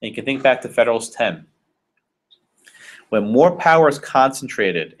 and you can think back to Federalist 10, when more power is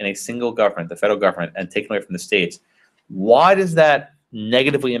concentrated in a single government, the federal government, and taken away from the states, why does that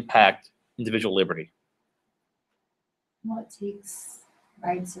negatively impact individual liberty? Well, it takes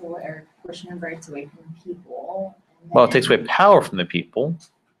rights away, or a portion of rights away from people. Well, it takes away power from the people.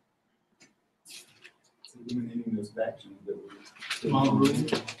 Eliminating those factions that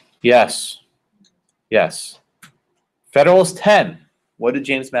were. Yes. Yes. Federalist 10, what did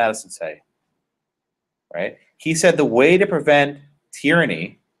James Madison say? Right? He said the way to prevent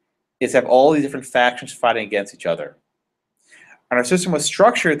tyranny is to have all these different factions fighting against each other. And our system was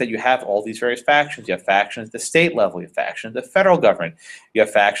structured that you have all these various factions. You have factions at the state level, you have factions at the federal government, you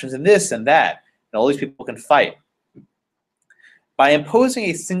have factions in this and that, and all these people can fight. By imposing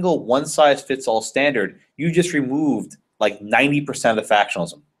a single one-size-fits-all standard, you just removed like 90% of the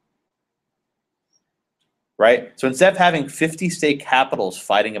factionalism. Right? So instead of having 50 state capitals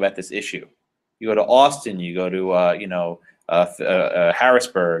fighting about this issue, you go to Austin, you go to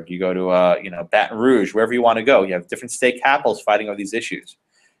Harrisburg, you go to Baton Rouge, wherever you want to go. You have different state capitals fighting over these issues.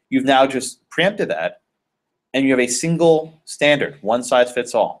 You've now just preempted that, and you have a single standard, one size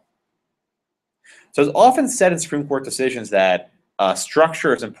fits all. So it's often said in Supreme Court decisions that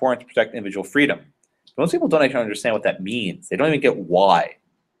structure is important to protect individual freedom. But most people don't actually understand what that means. They don't even get why.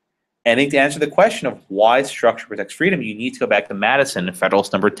 And I think to answer the question of why structure protects freedom, you need to go back to Madison in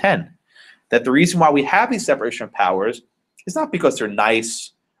Federalist number 10. That the reason why we have these separation of powers It's not because they're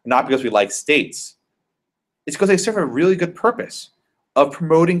nice, not because we like states. It's because they serve a really good purpose of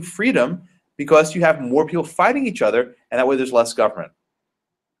promoting freedom, because you have more people fighting each other, and that way there's less government.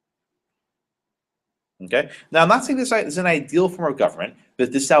 Okay? Now, I'm not saying this is an ideal form of government,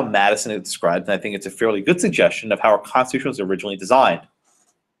 but this is how Madison had described, and I think it's a fairly good suggestion of how our Constitution was originally designed.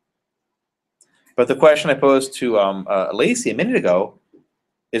 But the question I posed to Lacey a minute ago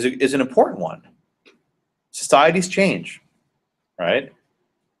is an important one. Societies change, right?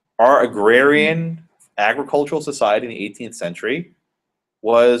 Our agrarian agricultural society in the 18th century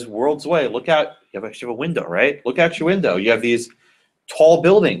was worlds away. Look out, you have a window, right? Look out your window. You have these tall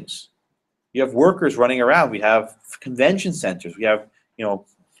buildings. You have workers running around. We have convention centers. We have,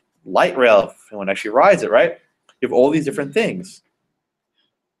 light rail, if anyone actually rides it, right? You have all these different things.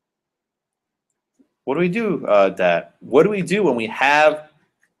 What do we do, Dad? What do we do when we have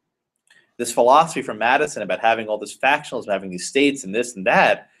this philosophy from Madison about having all this factionalism, having these states and this and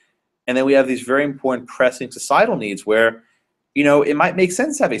that, and then we have these very important pressing societal needs where, it might make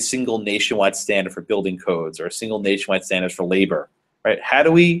sense to have a single nationwide standard for building codes or a single nationwide standard for labor, right? How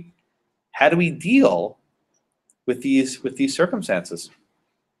do we deal with these circumstances?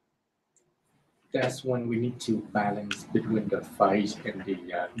 That's when we need to balance between the fight and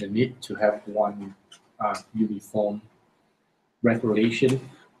the need to have one uniform regulation,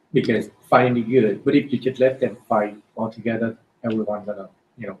 because fighting is good. But if you just let them fight altogether, everyone's gonna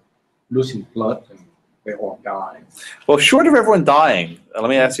losing blood and they all die. Well, short of everyone dying, let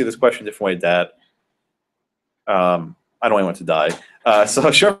me ask you this question a different way, Dad. I don't want anyone to die.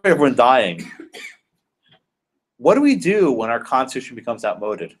 So short of everyone dying, what do we do when our Constitution becomes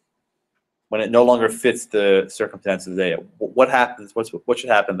outmoded? When it no longer fits the circumstances of the day? What happens? What should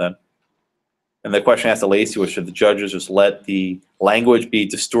happen then? And the question I asked to Lacey was, should the judges just let the language be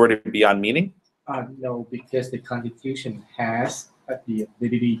distorted beyond meaning? No, because the Constitution has the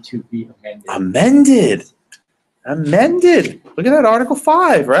ability to be amended. Amended. Look at that, Article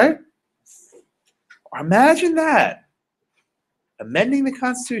 5, right? Imagine that. Amending the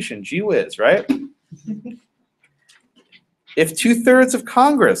Constitution, gee whiz, right? If 2/3 of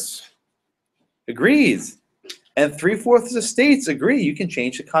Congress agrees and 3/4 of the states agree, you can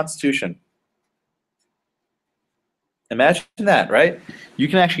change the Constitution. Imagine that, right? You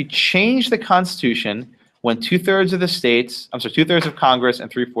can actually change the Constitution when 2/3 of the states, 2/3 of Congress and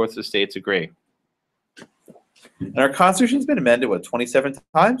 3/4 of the states agree. And our Constitution's been amended, 27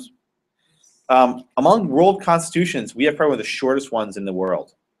 times? Among world constitutions, we have probably one of the shortest ones in the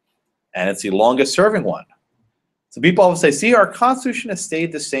world. And it's the longest serving one. So people always say, see, our Constitution has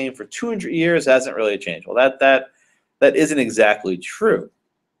stayed the same for 200 years, hasn't really changed. Well, that isn't exactly true.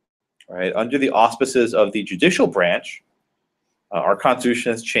 Right? Under the auspices of the judicial branch, our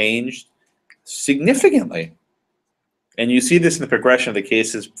Constitution has changed significantly. And you see this in the progression of the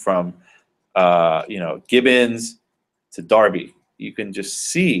cases from Gibbons to Darby. You can just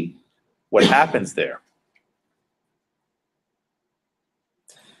see what happens there.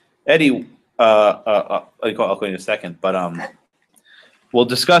 Eddie, I'll go in a second, but we'll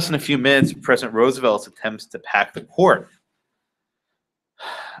discuss in a few minutes President Roosevelt's attempts to pack the court.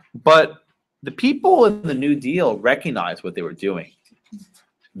 But the people in the New Deal recognized what they were doing.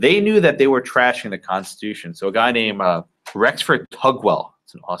 They knew that they were trashing the Constitution. So a guy named Rexford Tugwell,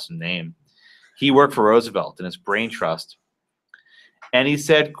 it's an awesome name, he worked for Roosevelt in his brain trust. And he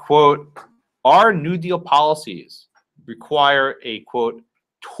said, quote, our New Deal policies require a, quote,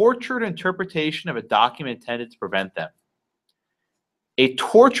 tortured interpretation of a document intended to prevent them. A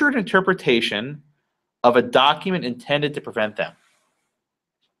tortured interpretation of a document intended to prevent them.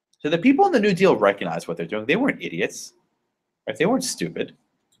 So the people in the New Deal recognized what they're doing. They weren't idiots. Right? They weren't stupid.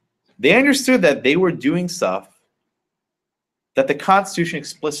 They understood that they were doing stuff that the Constitution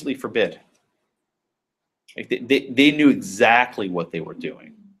explicitly forbid. Like they knew exactly what they were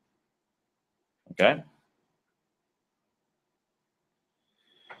doing. Okay?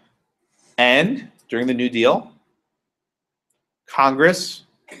 And during the New Deal, Congress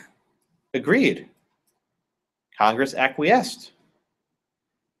agreed. Congress acquiesced.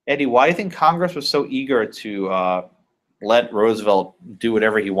 Eddie, why do you think Congress was so eager to let Roosevelt do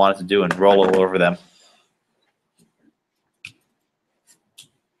whatever he wanted to do and roll all over them?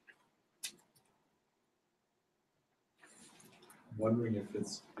 I'm wondering if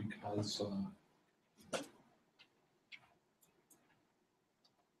it's because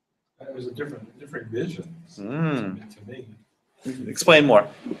it was a different vision to me. Explain more.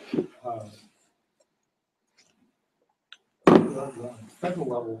 The federal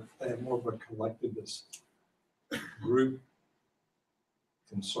level, they have more of a collectivist group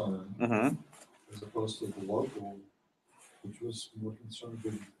concern as opposed to the local which was more concerned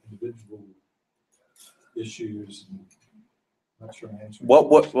with individual issues. And I'm not sure I answered. Well,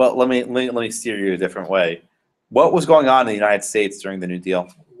 let me steer you a different way. What was going on in the United States during the New Deal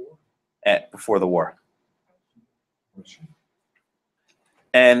before the war?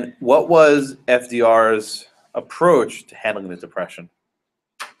 And what was FDR's approach to handling the Depression?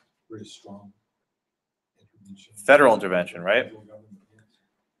 Very strong intervention. Federal intervention, right? Federal government, yes.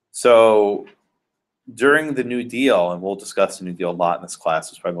 So during the New Deal, and we'll discuss the New Deal a lot in this class,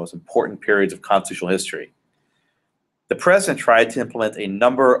 it's probably the most important periods of constitutional history, the president tried to implement a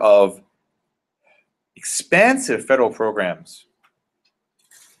number of expansive federal programs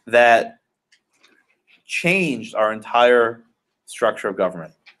that changed our entire structure of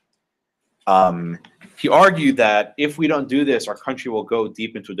government. He argued that if we don't do this, our country will go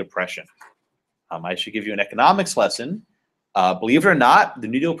deep into a depression. I should give you an economics lesson. Believe it or not, the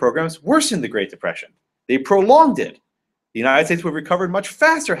New Deal programs worsened the Great Depression. They prolonged it. The United States would have recovered much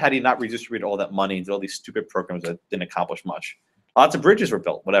faster had he not redistributed all that money and did all these stupid programs that didn't accomplish much. Lots of bridges were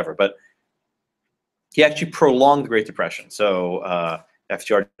built, whatever, but he actually prolonged the Great Depression. So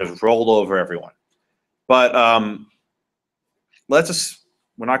FDR just rolled over everyone. But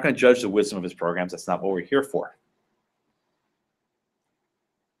we're not going to judge the wisdom of his programs. That's not what we're here for.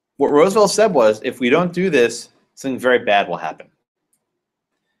 What Roosevelt said was, if we don't do this, something very bad will happen.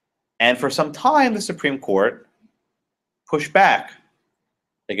 And for some time, the Supreme Court pushed back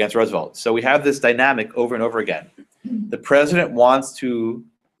against Roosevelt. So we have this dynamic over and over again. The president wants to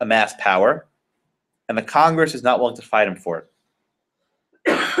amass power, and the Congress is not willing to fight him for it.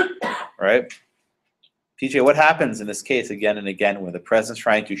 Right? PJ, what happens in this case again and again where the president's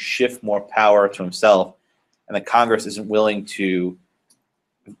trying to shift more power to himself and the Congress isn't willing to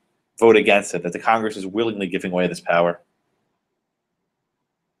vote against it, that the Congress is willingly giving away this power?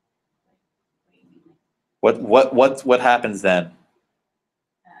 What happens then?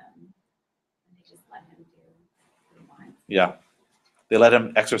 They just let him do what he wants. Yeah. They let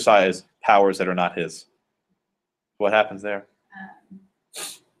him exercise powers that are not his. What happens there?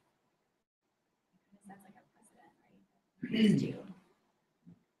 That's like a president,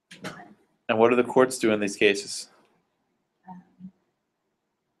 right? And what do the courts do in these cases?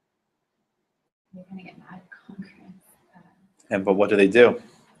 They're gonna get mad at Congress. But what do they do?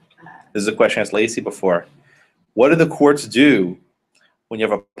 This is a question I asked Lacey before. What do the courts do when you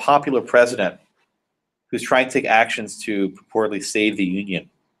have a popular president who's trying to take actions to purportedly save the Union,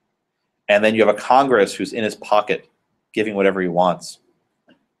 and then you have a Congress who's in his pocket giving whatever he wants?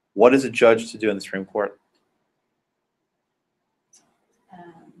 What is a judge to do in the Supreme Court?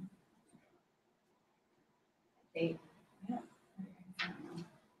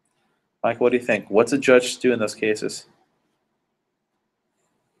 Mike, what do you think? What's a judge to do in those cases?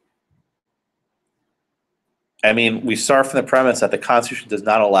 I mean, we start from the premise that the Constitution does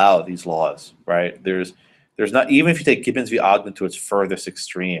not allow these laws, right? There's not, even if you take Gibbons v. Ogden to its furthest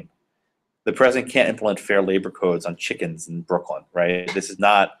extreme, the president can't implement fair labor codes on chickens in Brooklyn, right? This is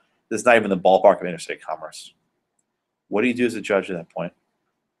not even the ballpark of interstate commerce. What do you do as a judge at that point?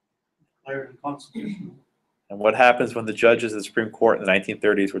 Declare it unconstitutional. And what happens when the judges of the Supreme Court in the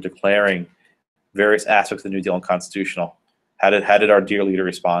 1930s were declaring various aspects of the New Deal unconstitutional? How did our dear leader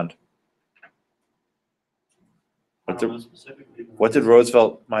respond? What did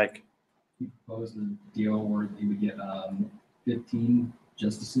Roosevelt, Mike? He proposed a deal where he would get 15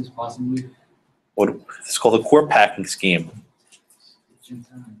 justices, possibly. It's called the court packing scheme.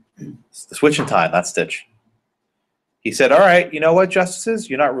 It's the switch in time, not Stitch. He said, all right, you know what, justices?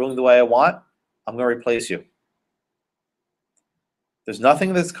 You're not ruling the way I want. I'm going to replace you. There's nothing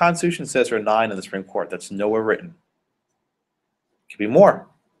in this Constitution says there are 9 in the Supreme Court. That's nowhere written. It could be more.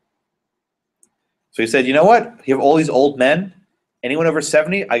 So he said, you know what? You have all these old men. Anyone over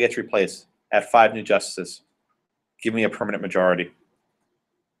 70, I get to replace. Add 5 new justices. Give me a permanent majority.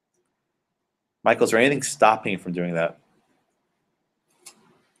 Michael, is there anything stopping you from doing that?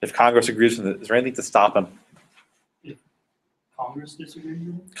 If Congress agrees with it, is there anything to stop him? If Congress disagrees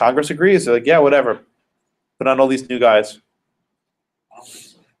with it? Congress agrees. They're like, yeah, whatever. Put on all these new guys. I don't think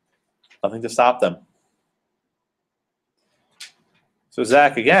so. Nothing to stop them. So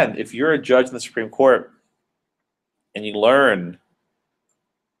Zach, again, if you're a judge in the Supreme Court and you learn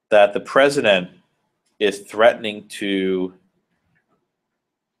that the president is threatening to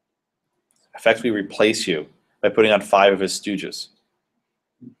effectively replace you by putting on 5 of his stooges,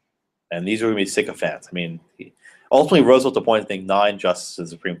 and these are going to be sycophants. I mean, ultimately Roosevelt appointed, I think, 9 justices to the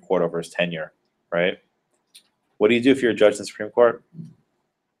Supreme Court over his tenure, right? What do you do if you're a judge in the Supreme Court?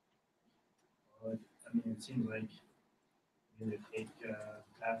 Well, I mean, it seems like you either take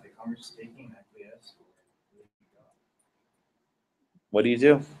path that Congress is taking and acquiesce, or What do you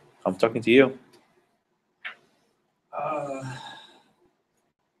do? I'm talking to you.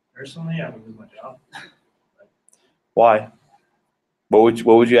 Personally, I would lose my job. Why? What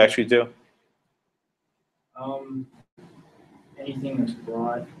would you actually do? Anything that's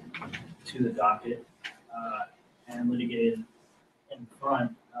brought to the docket and litigated in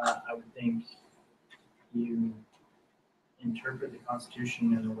front, I would think you interpret the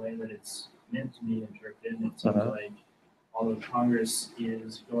Constitution in a way that it's meant to be interpreted. And it seems like although Congress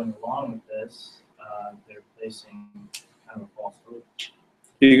is going along with this, they're placing kind of a false hope.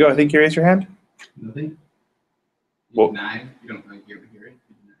 Here you go. I think you raised your hand. Nothing? Well- You deny? You don't think you ever hear it?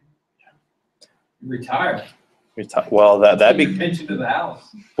 You deny? You retire. Well, that'd be. Pension to the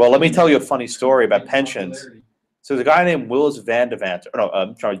house. Well, let me tell you a funny story about pensions. So there's a guy named Willis Van de Vant,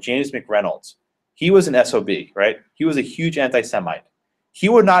 James McReynolds. He was an SOB, right? He was a huge anti-Semite. He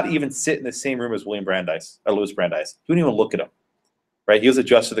would not even sit in the same room as Louis Brandeis. He wouldn't even look at him, right? He was a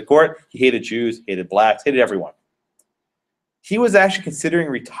justice of the court. He hated Jews, hated blacks, hated everyone. He was actually considering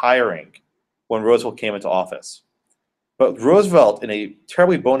retiring when Roosevelt came into office. But Roosevelt, in a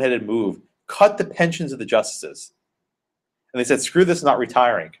terribly boneheaded move, cut the pensions of the justices. And they said, screw this, not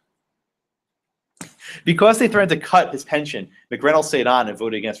retiring. Because they threatened to cut his pension, McReynolds stayed on and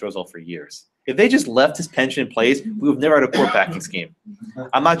voted against Roosevelt for years. If they just left his pension in place, we would have never had a court packing scheme.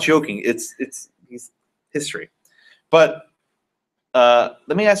 I'm not joking. It's history. But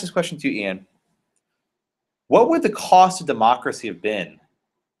let me ask this question to you, Ian. What would the cost of democracy have been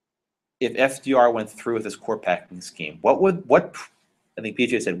if FDR went through with this court packing scheme? I think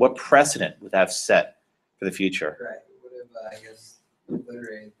PJ said, what precedent would that have set for the future? Right, it would have, I guess,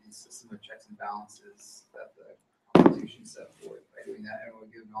 obliterated the system of checks and balances that the Constitution set forth. By doing that, it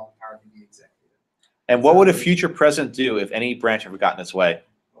would give them all the power to be executive. And what would a future president do if any branch ever got in his way?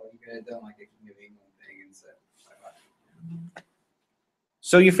 Well, you could have done like a King of England thing and said, bye-bye.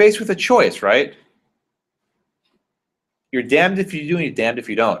 So you're faced with a choice, right? You're damned if you do and you're damned if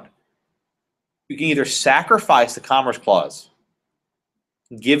you don't. You can either sacrifice the Commerce Clause,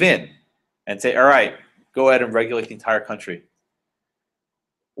 give in, and say, all right, go ahead and regulate the entire country.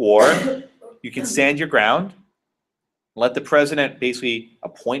 Or you can stand your ground, let the president basically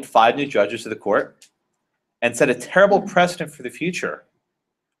appoint 5 new judges to the court, and set a terrible precedent for the future,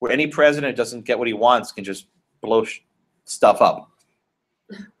 where any president doesn't get what he wants can just blow stuff up.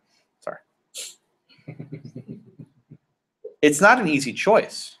 Sorry. It's not an easy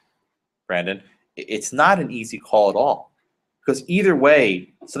choice, Brandon. It's not an easy call at all. Because either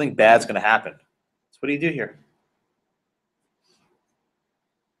way, something bad's going to happen. So what do you do here?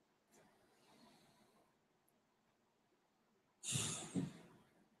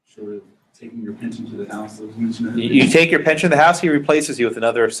 Sort of taking your pension to the house. That was mentioned You take your pension to the house, he replaces you with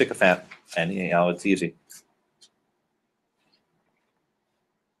another sycophant. And it's easy.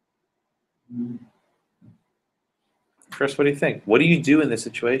 Chris, what do you think? What do you do in this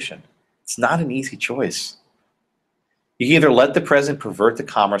situation? It's not an easy choice. You can either let the president pervert the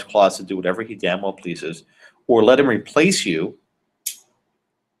Commerce Clause to do whatever he damn well pleases, or let him replace you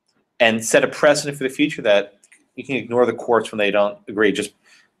and set a precedent for the future that you can ignore the courts when they don't agree. Just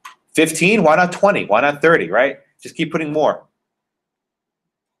 15, why not 20? Why not 30, right? Just keep putting more.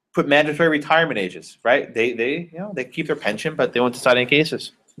 Put mandatory retirement ages, right? They keep their pension, but they won't decide any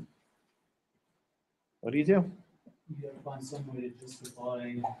cases. What do? You have to find some way to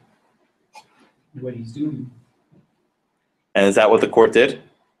justify what he's doing. And is that what the court did?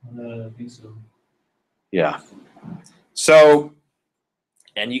 I think so. Yeah. So,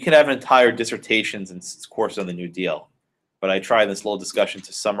 and you can have entire dissertations and courses on the New Deal, but I tried this little discussion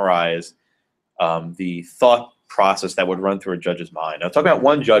to summarize the thought process that would run through a judge's mind. I'm talking about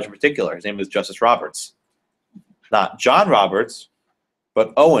one judge in particular. His name was Justice Roberts. Not John Roberts,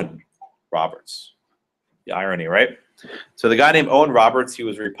 but Owen Roberts. The irony, right? So the guy named Owen Roberts, he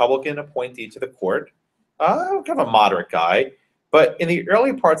was a Republican appointee to the court, kind of a moderate guy. But in the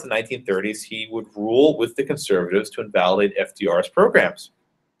early parts of the 1930s, he would rule with the conservatives to invalidate FDR's programs.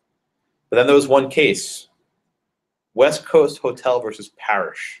 But then there was one case, West Coast Hotel versus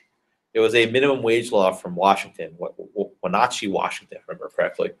Parish. It was a minimum wage law from Washington, Wenatchee, Washington, if I remember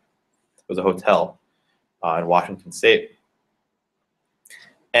correctly. It was a hotel in Washington State.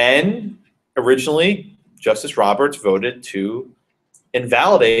 And originally, Justice Roberts voted to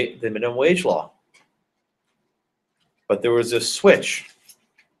invalidate the minimum wage law. But there was a switch.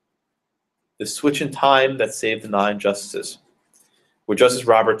 The switch in time that saved the 9 justices, where Justice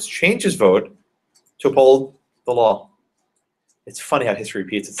Roberts changed his vote to uphold the law. It's funny how history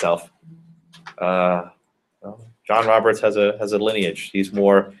repeats itself. John Roberts has a lineage. He's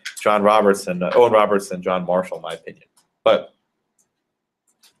more John Roberts and Owen Roberts than John Marshall, in my opinion. But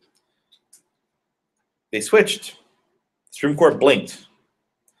they switched. The Supreme Court blinked.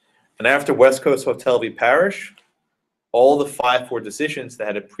 And after West Coast Hotel v. Parrish, all the 5-4 decisions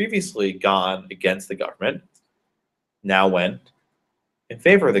that had previously gone against the government now went in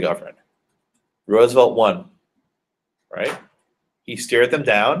favor of the government. Roosevelt won, right? He stared them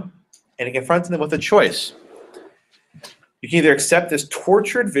down and he confronted them with a choice. You can either accept this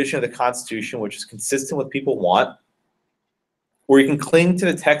tortured vision of the Constitution, which is consistent with what people want, or you can cling to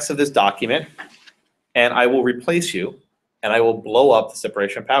the text of this document and I will replace you and I will blow up the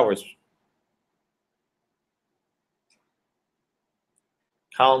separation of powers.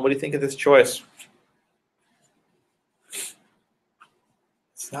 Colin, what do you think of this choice?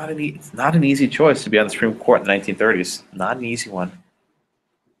 It's not an easy choice to be on the Supreme Court in the 1930s. Not an easy one.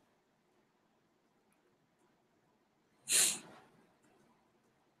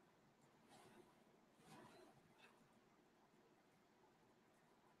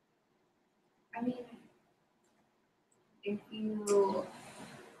 I mean, if you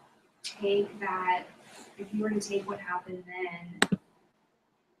take that, if you were to take what happened then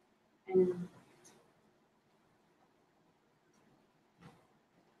and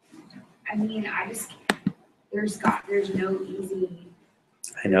I mean, there's no easy.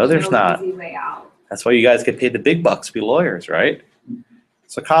 I know there's not. Easy way out. That's why you guys get paid the big bucks to be lawyers, right?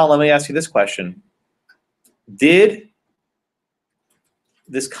 So Colin, let me ask you this question. Did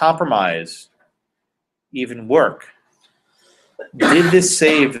this compromise even work? Did this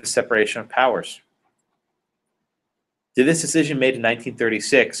save the separation of powers? Did this decision made in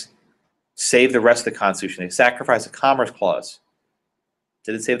 1936 save the rest of the Constitution? They sacrificed the Commerce Clause.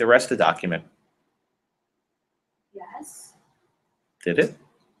 Did it save the rest of the document? Yes. Did it?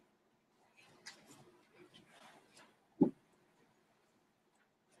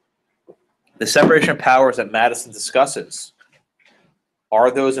 The separation of powers that Madison discusses,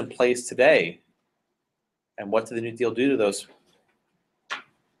 are those in place today? And what did the New Deal do to those?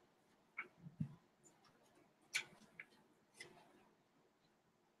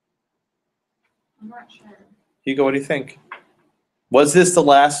 I'm not sure. Hugo, what do you think? Was this the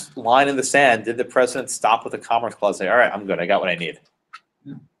last line in the sand? Did the president stop with the Commerce Clause and say, all right, I'm good, I got what I need?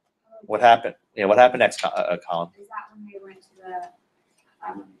 Yeah. What happened? Yeah, what happened next, Colin? Is that when they went to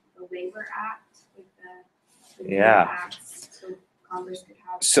the Labor Act, with the Yeah. acts, so Congress could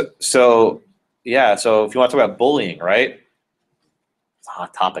have. So if you want to talk about bullying, right? It's a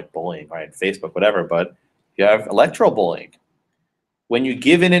hot topic, bullying, right? Facebook, whatever, but you have electoral bullying. When you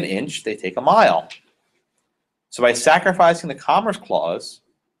give in an inch, they take a mile. So by sacrificing the Commerce Clause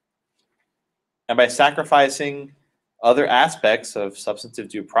and by sacrificing other aspects of substantive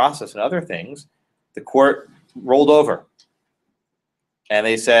due process and other things, the court rolled over. And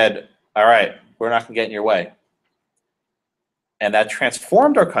they said, all right, we're not going to get in your way. And that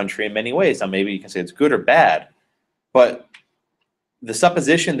transformed our country in many ways. Now, maybe you can say it's good or bad, but the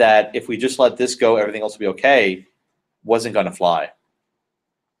supposition that if we just let this go, everything else will be okay, wasn't going to fly.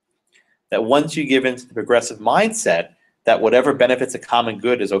 That once you give into the progressive mindset that whatever benefits the common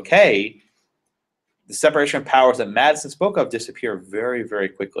good is okay, the separation of powers that Madison spoke of disappear very, very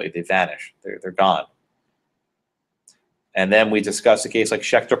quickly. They vanish. They're gone. And then we discussed a case like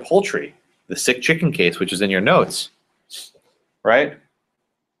Schechter Poultry, the sick chicken case, which is in your notes, right?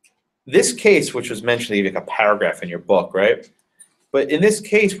 This case, which was mentioned in like a paragraph in your book, right? But in this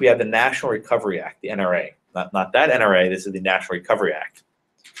case, we have the National Recovery Act, the NRA. Not that NRA, this is the National Recovery Act.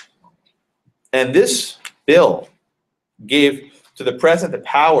 And this bill gave to the president the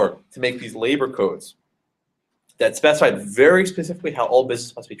power to make these labor codes that specified very specifically how all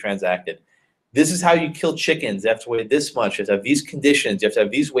business must be transacted. This is how you kill chickens. You have to weigh this much. You have to have these conditions. You have to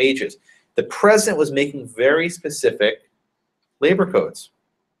have these wages. The president was making very specific labor codes,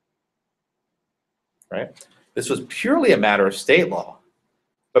 right? This was purely a matter of state law.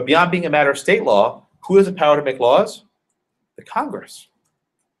 But beyond being a matter of state law, who has the power to make laws? The Congress.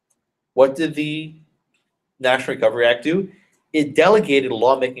 What did the National Recovery Act do? It delegated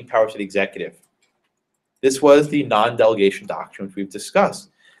lawmaking power to the executive. This was the non-delegation doctrine, which we've discussed,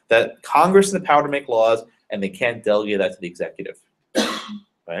 that Congress has the power to make laws and they can't delegate that to the executive,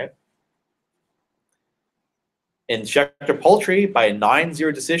 right? In Schechter Poultry, by a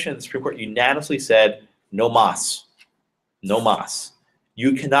 9-0 decision, the Supreme Court unanimously said, no mas, no mas.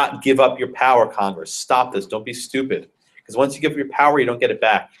 You cannot give up your power, Congress. Stop this. Don't be stupid. Because once you give up your power, you don't get it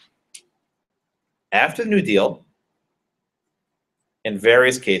back. After the New Deal, in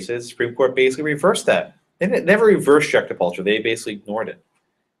various cases, the Supreme Court basically reversed that. They never reversed Schechter Poultry. They basically ignored it.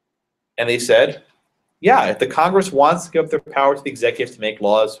 And they said, yeah, if the Congress wants to give up their power to the executive to make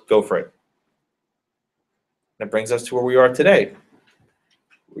laws, go for it. That brings us to where we are today.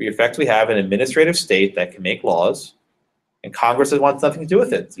 We effectively have an administrative state that can make laws, and Congress wants nothing to do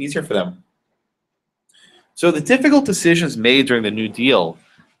with it. It's easier for them. So the difficult decisions made during the New Deal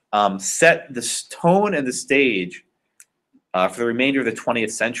set the tone and the stage for the remainder of the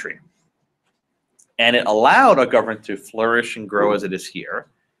 20th century. And it allowed our government to flourish and grow as it is here,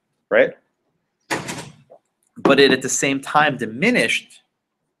 right? But it, at the same time, diminished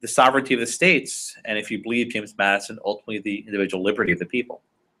the sovereignty of the states, and if you believe James Madison, ultimately the individual liberty of the people.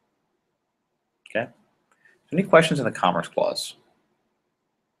 Okay? Any questions on the Commerce Clause?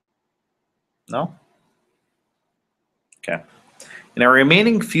 No? Okay. In our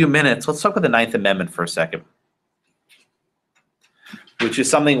remaining few minutes, let's talk about the Ninth Amendment for a second, which is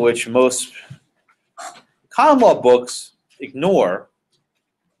something which most common law books ignore,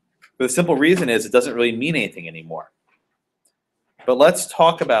 but the simple reason is it doesn't really mean anything anymore. But let's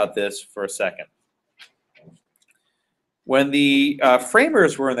talk about this for a second. When the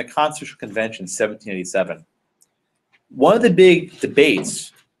framers were in the Constitutional Convention in 1787, one of the big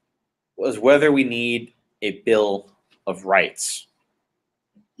debates was whether we need a Bill of Rights.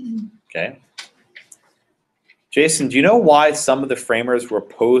 Okay. Jason, do you know why some of the framers were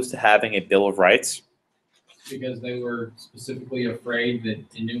opposed to having a Bill of Rights? Because they were specifically afraid that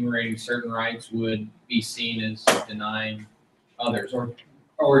enumerating certain rights would be seen as denying others,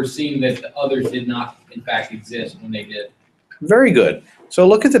 or seen that the others did not, in fact, exist when they did. Very good. So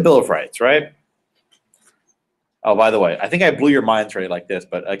look at the Bill of Rights, right? Oh, by the way, I think I blew your minds right like this,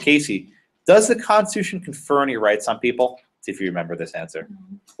 but Casey, does the Constitution confer any rights on people? See if you remember this answer.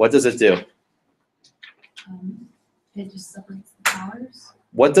 What does it do? It just separates the powers.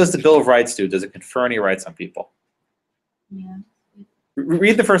 What does the Bill of Rights do? Does it confer any rights on people? Yeah.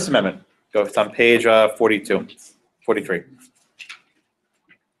 Read the First Amendment. Go. It's on page 42, 43.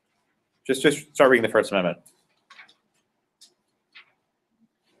 Just start reading the First Amendment.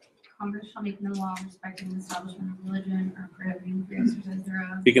 Congress shall make no law respecting the establishment of religion or prohibiting free exercise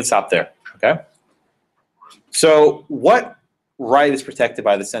thereof. You can stop there. Okay. So what right is protected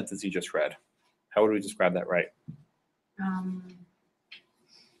by the sentence you just read? How would we describe that right?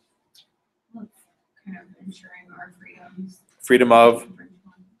 Well, kind of ensuring our freedoms. Freedom of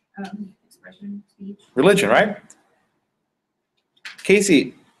expression, speech. Religion, right?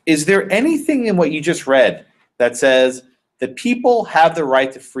 Casey, is there anything in what you just read that says the people have the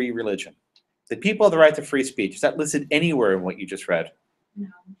right to free religion? The people have the right to free speech. Is that listed anywhere in what you just read? No,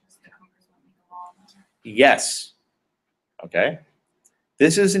 just the Congress won't make a law. Yes. Okay.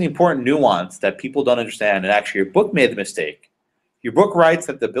 This is an important nuance that people don't understand, and actually your book made the mistake. Your book writes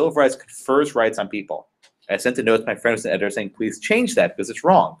that the Bill of Rights confers rights on people. I sent a note to my friend who's an editor saying, please change that because it's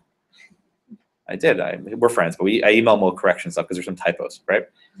wrong. I did. We're friends, but I email them all correction stuff because there's some typos, right?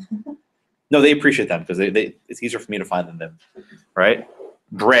 No, they appreciate them because it's easier for me to find than them, right?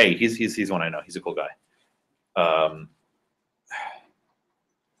 Bray, he's one I know. He's a cool guy.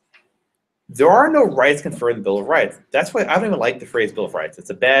 There are no rights conferred in the Bill of Rights. That's why I don't even like the phrase Bill of Rights. It's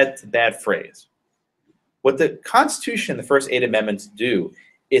a bad phrase. What the Constitution and the first 8 amendments do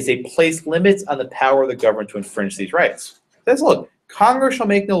is they place limits on the power of the government to infringe these rights. It says, look, Congress shall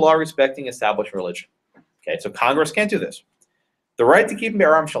make no law respecting established religion. Okay, so Congress can't do this. The right to keep and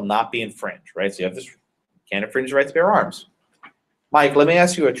bear arms shall not be infringed, right? So you have this, can't infringe the right to bear arms. Mike, let me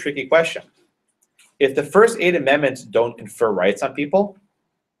ask you a tricky question. If the first 8 amendments don't confer rights on people,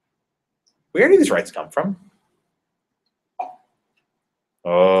 where do these rights come from?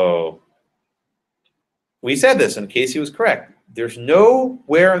 Oh. We said this, and Casey was correct. There's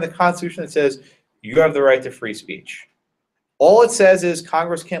nowhere in the Constitution that says you have the right to free speech. All it says is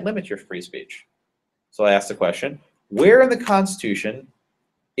Congress can't limit your free speech. So I asked the question, where in the Constitution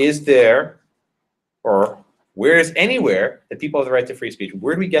is there, or where is anywhere that people have the right to free speech?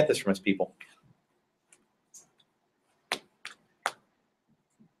 Where do we get this from as people? I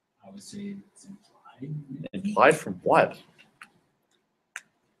would say it's implied. Implied from what?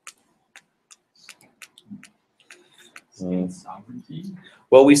 State sovereignty.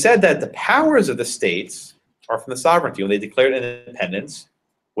 Well, we said that the powers of the states are from the sovereignty. When they declared independence,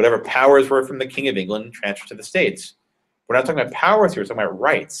 whatever powers were from the King of England transferred to the states. We're not talking about powers here, we're talking about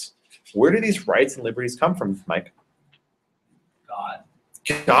rights. Where do these rights and liberties come from, Mike? God.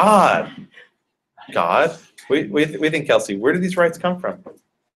 God. What do you think, Kelsey? Where do these rights come from?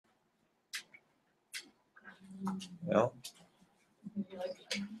 Well, Maybe like,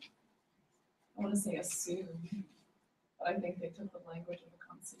 I want to say assume, but I think they took the language of the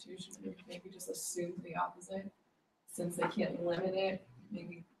Constitution and maybe just assumed the opposite. Since they can't limit it,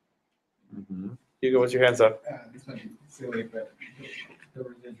 maybe. Hugo, what's your hands up? This might be silly, but the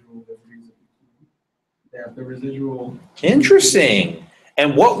residual liberties of the key. They have the residual. Interesting.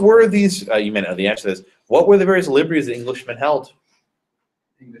 And what were these, you may know the answer to this, what were the various liberties that Englishmen held?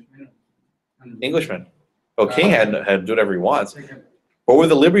 Englishmen. Oh, King had to do whatever he wants. What were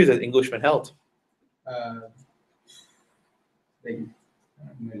the liberties that Englishmen held?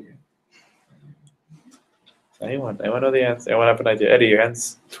 Anyone know the answer? Anyone have an idea? Eddie, your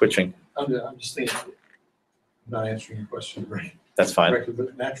hand's twitching. I'm just thinking, I'm not answering your question, right? That's fine. Correctly,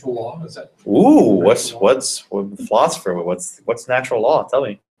 but natural law, is that? Ooh, what's philosopher? What's natural law? Tell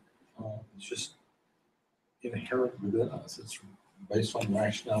me. It's just inherent within us. It's based on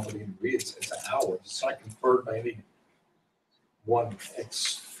rationality and reason. It's ours. It's not conferred by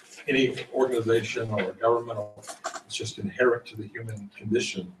any organization or government. It's just inherent to the human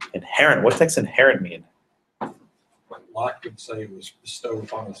condition. Inherent. What does inherent mean? Locke would say it was bestowed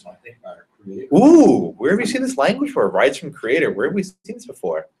upon us, I think, by our creator. Ooh, where have you seen this language for rights from creator? Where have we seen this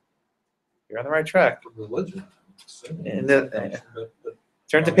before? You're on the right track. Religion.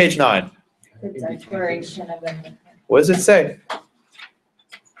 Turn to page 9. The Declaration of Independence. What does it say?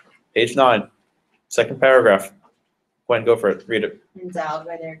 Page 9, second paragraph. Go ahead and go for it. Read it. Endowed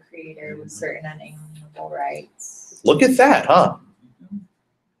by their creator with certain unalienable rights. Look at that, huh?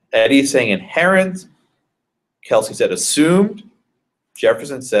 Eddie's saying inherent. Kelsey said assumed.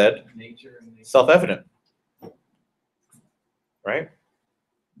 Jefferson said self-evident. Right?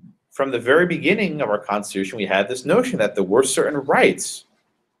 From the very beginning of our Constitution, we had this notion that there were certain rights.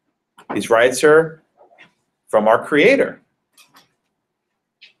 These rights are from our Creator.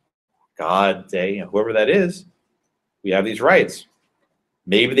 God, day, whoever that is, we have these rights.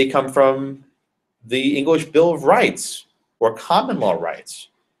 Maybe they come from the English Bill of Rights or common law rights.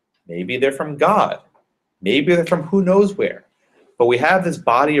 Maybe they're from God. Maybe they're from who knows where. But we have this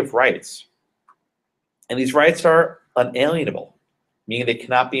body of rights. And these rights are unalienable, meaning they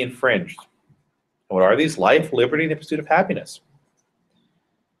cannot be infringed. And what are these? Life, liberty, and the pursuit of happiness.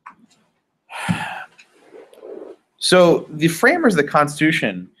 So the framers of the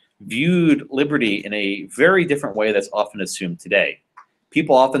Constitution viewed liberty in a very different way that's often assumed today.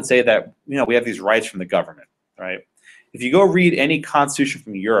 People often say that, we have these rights from the government, right? If you go read any constitution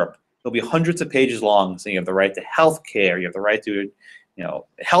from Europe, it'll be hundreds of pages long, saying you have the right to health care, you have the right to,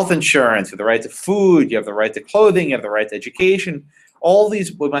 health insurance, you have the right to food, you have the right to clothing, you have the right to education, all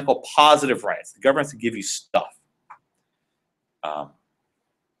these what we might call positive rights. The government has to give you stuff.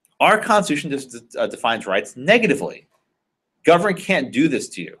 Our Constitution just defines rights negatively. Government can't do this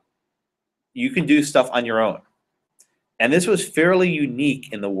to you. You can do stuff on your own. And this was fairly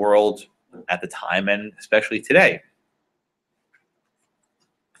unique in the world at the time and especially today.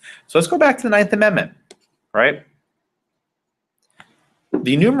 So let's go back to the 9th Amendment, right?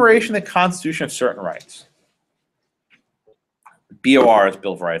 The enumeration of the Constitution of certain rights. BOR is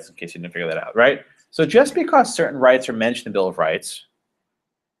Bill of Rights, in case you didn't figure that out, right? So just because certain rights are mentioned in the Bill of Rights,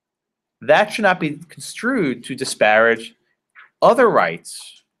 that should not be construed to disparage other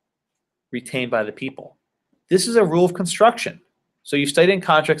rights retained by the people. This is a rule of construction. So you studied in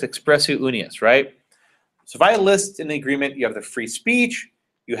contracts expressio unius, right? So if I list in the agreement, you have the free speech,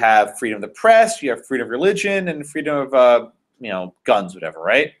 you have freedom of the press, you have freedom of religion, and freedom of, guns, whatever,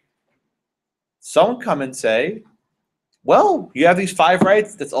 right? Someone come and say, well, you have these 5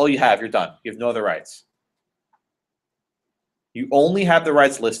 rights, that's all you have, you're done. You have no other rights. You only have the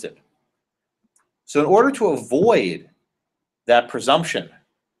rights listed. So in order to avoid that presumption,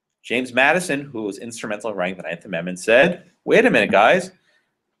 James Madison, who was instrumental in writing the 9th Amendment, said, wait a minute, guys,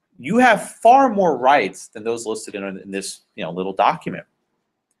 you have far more rights than those listed in this little document.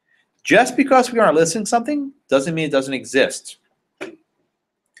 Just because we aren't listing something doesn't mean it doesn't exist.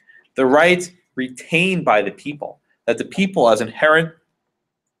 The rights retained by the people, that the people as inherent,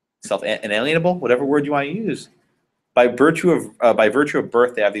 self-inalienable, whatever word you want to use, by virtue of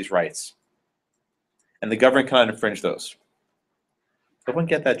birth, they have these rights. And the government cannot infringe those. Everyone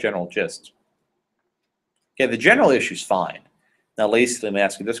get that general gist? Okay, the general issue is fine. Now, Lacey, let me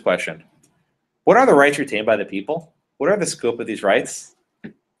ask you this question. What are the rights retained by the people? What are the scope of these rights?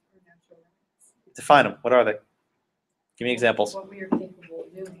 Define them. What are they? Give me examples. What we are capable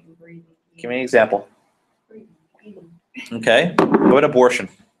of doing, breathing. Give me an example. Eating. Okay. What about abortion?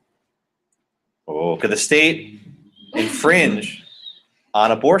 Oh, could the state infringe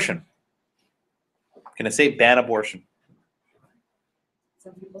on abortion? Can the state ban abortion?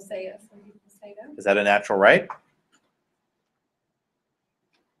 Some people say yes, some people say no. Is that a natural right?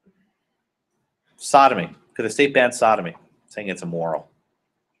 Sodomy. Could the state ban sodomy? Saying it's immoral.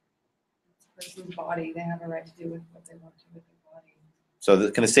 It's a person's body, they have a right to do with what they want to with their body.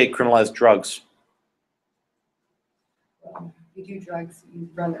 So can the state criminalize drugs? Well, if you do drugs, you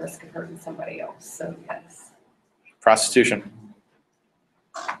run the risk of hurting somebody else, so yes. Prostitution.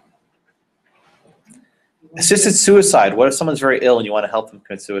 Assisted suicide. What if someone's very ill and you want to help them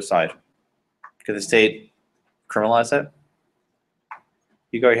commit suicide? Could the state criminalize that?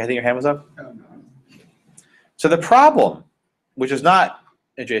 You go. I think your hand was up. So the problem, which is not,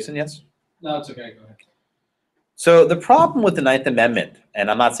 Jason, yes? No, it's okay, go ahead. So the problem with the Ninth Amendment, and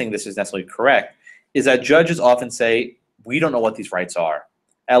I'm not saying this is necessarily correct, is that judges often say, we don't know what these rights are.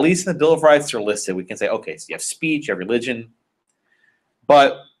 At least in the Bill of Rights, they're listed. We can say, okay, so you have speech, you have religion,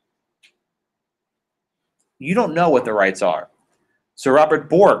 but you don't know what the rights are. So Robert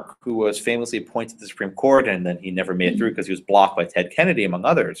Bork, who was famously appointed to the Supreme Court, and then he never made it through because he was blocked by Ted Kennedy, among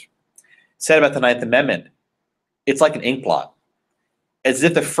others, said about the Ninth Amendment, it's like an ink blot. As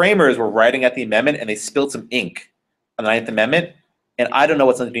if the framers were writing at the amendment and they spilled some ink on the Ninth Amendment, and I don't know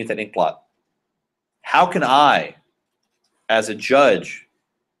what's underneath that ink blot. How can I, as a judge,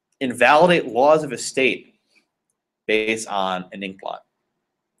 invalidate laws of a state based on an ink blot?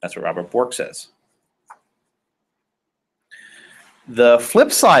 That's what Robert Bork says. The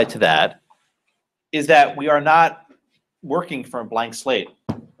flip side to that is that we are not working from a blank slate,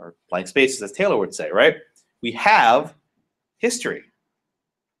 or blank spaces, as Taylor would say, right? We have history.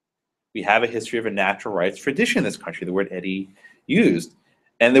 We have a history of a natural rights tradition in this country, the word Eddie used.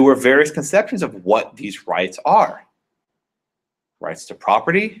 And there were various conceptions of what these rights are. Rights to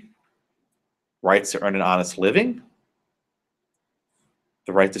property, rights to earn an honest living,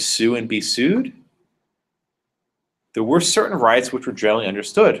 the right to sue and be sued. There were certain rights which were generally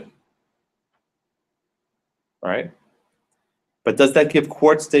understood, right? But does that give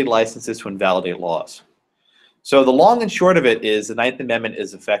courts state licenses to invalidate laws? So the long and short of it is the Ninth Amendment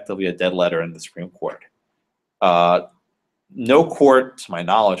is effectively a dead letter in the Supreme Court. No court, to my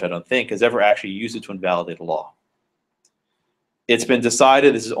knowledge, I don't think, has ever actually used it to invalidate a law. It's been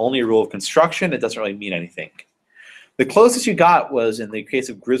decided this is only a rule of construction. It doesn't really mean anything. The closest you got was in the case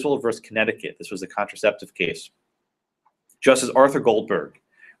of Griswold versus Connecticut. This was a contraceptive case. Justice Arthur Goldberg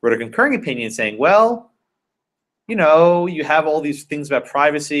wrote a concurring opinion saying, well, you know, you have all these things about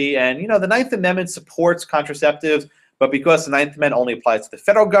privacy, and, you know, the Ninth Amendment supports contraceptives, but because the Ninth Amendment only applies to the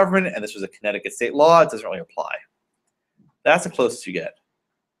federal government, and this was a Connecticut state law, it doesn't really apply. That's the closest you get.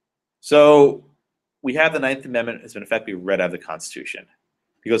 So we have the Ninth Amendment has been effectively read out of the Constitution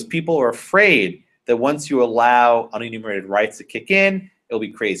because people are afraid that once you allow unenumerated rights to kick in, it'll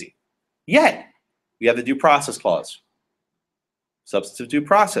be crazy. Yet, we have the Due Process Clause, substantive due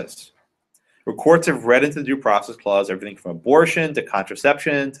process, where courts have read into the Due Process Clause everything from abortion to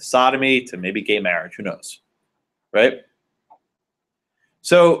contraception to sodomy to maybe gay marriage, who knows, right?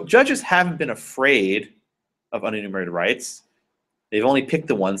 So judges haven't been afraid of unenumerated rights. They've only picked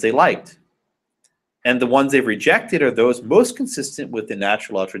the ones they liked. And the ones they've rejected are those most consistent with the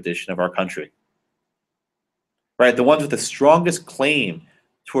natural law tradition of our country. Right? The ones with the strongest claim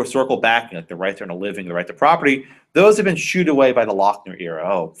to historical backing, like the right to earn a living, the right to property, those have been shooed away by the Lochner era.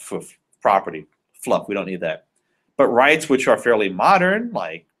 Oh, property, fluff, we don't need that. But rights which are fairly modern,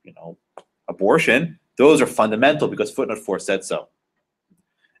 like, you know, abortion, those are fundamental because footnote 4 said so.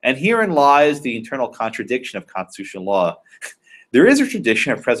 And herein lies the internal contradiction of constitutional law. There is a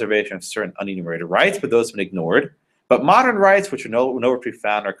tradition of preservation of certain unenumerated rights, but those have been ignored. But modern rights, which are nowhere to be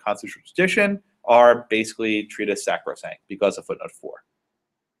found in our constitutional tradition, are basically treated as sacrosanct because of footnote 4.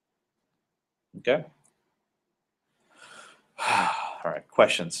 Okay? All right,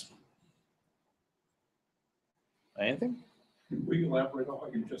 questions? Anything? Will you elaborate on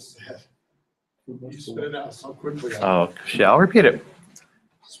what you just said? You spit it out so quickly. Oh, shit, I'll repeat it.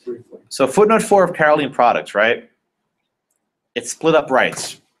 Just briefly. So footnote 4 of Caroline Products, right? It split up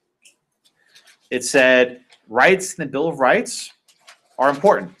rights. It said rights in the Bill of Rights are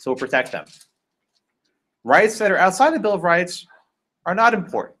important, so we'll protect them. Rights that are outside the Bill of Rights are not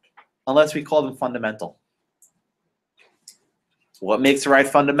important unless we call them fundamental. What makes a right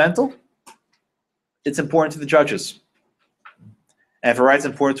fundamental? It's important to the judges. And if a right's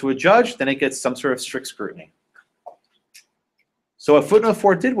important to a judge, then it gets some sort of strict scrutiny. So what footnote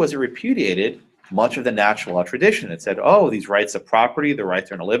 4 did was it repudiated much of the natural law tradition. It said, oh, these rights of property, the right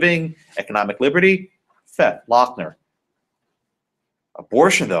to earn a living, economic liberty, Lochner.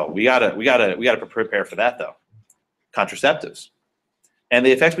 Abortion, though, we gotta prepare for that, though. Contraceptives. And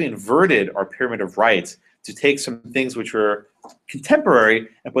they effectively inverted our pyramid of rights to take some things which were contemporary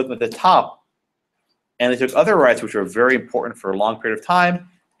and put them at the top. And they took other rights which were very important for a long period of time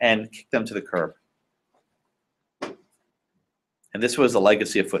and kicked them to the curb. And this was the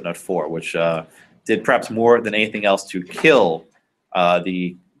legacy of footnote 4, which did perhaps more than anything else to kill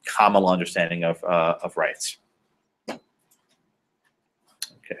the common law understanding of rights. Okay,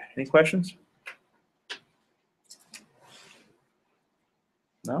 any questions?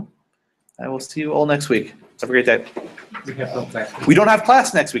 No? I will see you all next week. Have a great day. We have no class. We don't have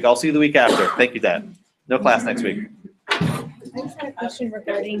class next week. I'll see you the week after. Thank you, Dad. No class next week. I just had a question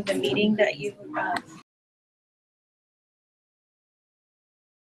regarding the meeting that you